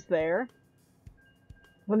 All Is There.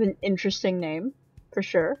 With an interesting name, for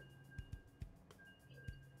sure.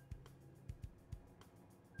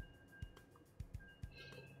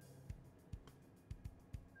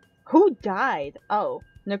 Who died? Oh,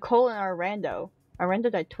 Nicole and Arando. Arando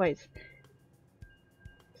died twice.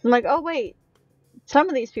 I'm like, oh wait, some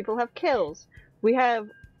of these people have kills. We have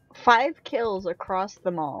 5 kills across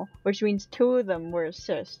them all, which means 2 of them were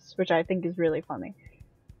assists, which I think is really funny.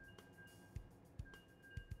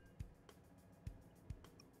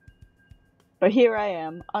 But here I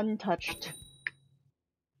am, untouched.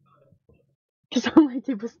 Because all I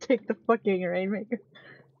did was take the fucking Rainmaker.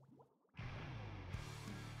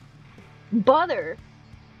 Butter!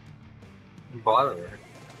 Butter.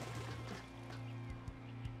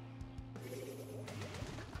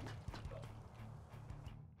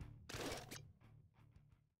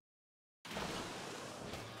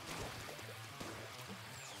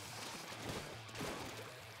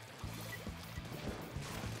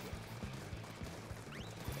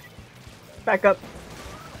 Back up.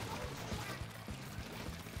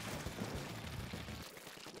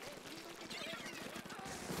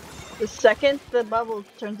 The second the bubble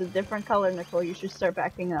turns a different color, Nicole, you should start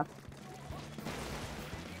backing up.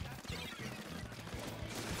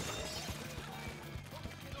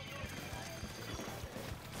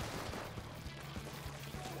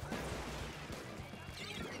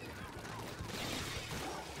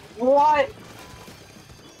 What?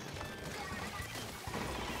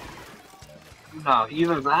 No,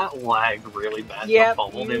 either that lagged really bad, Yep, the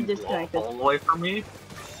bubble you didn't blow disconnected. all the way from me.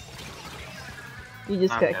 You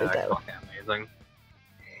disconnected Okay, that. that's fucking amazing.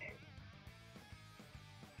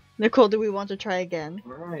 Nicole, do we want to try again?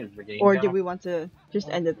 Alright, is the game Or gonna, do we want to just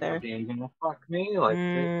end it is there? the game gonna fuck me? Like,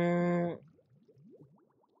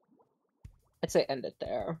 I'd say end it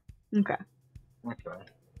there. Okay. okay.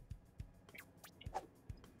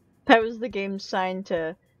 That was the game's sign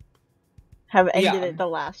to have ended Yeah. it the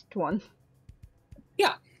last one.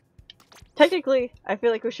 Yeah. Technically, I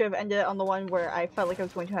feel like we should have ended it on the one where I felt like I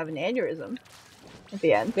was going to have an aneurysm at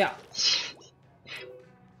the end. Yeah.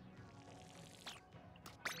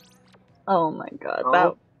 Oh my god, Oh.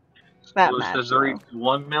 that Exclusives match. reached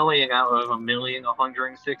 1 million out of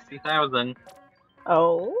 1,160,000.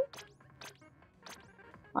 Oh?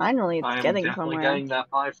 Finally, it's I am getting definitely somewhere. getting that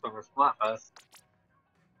 5-star Splatfest.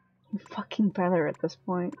 I'm fucking better at this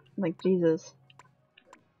point. Like, Jesus.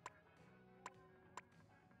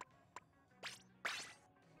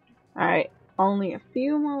 Alright, only a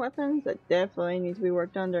few more weapons that definitely need to be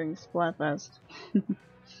worked on during Splatfest.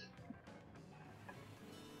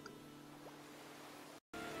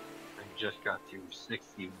 I just got to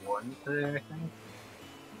 61 today, I think.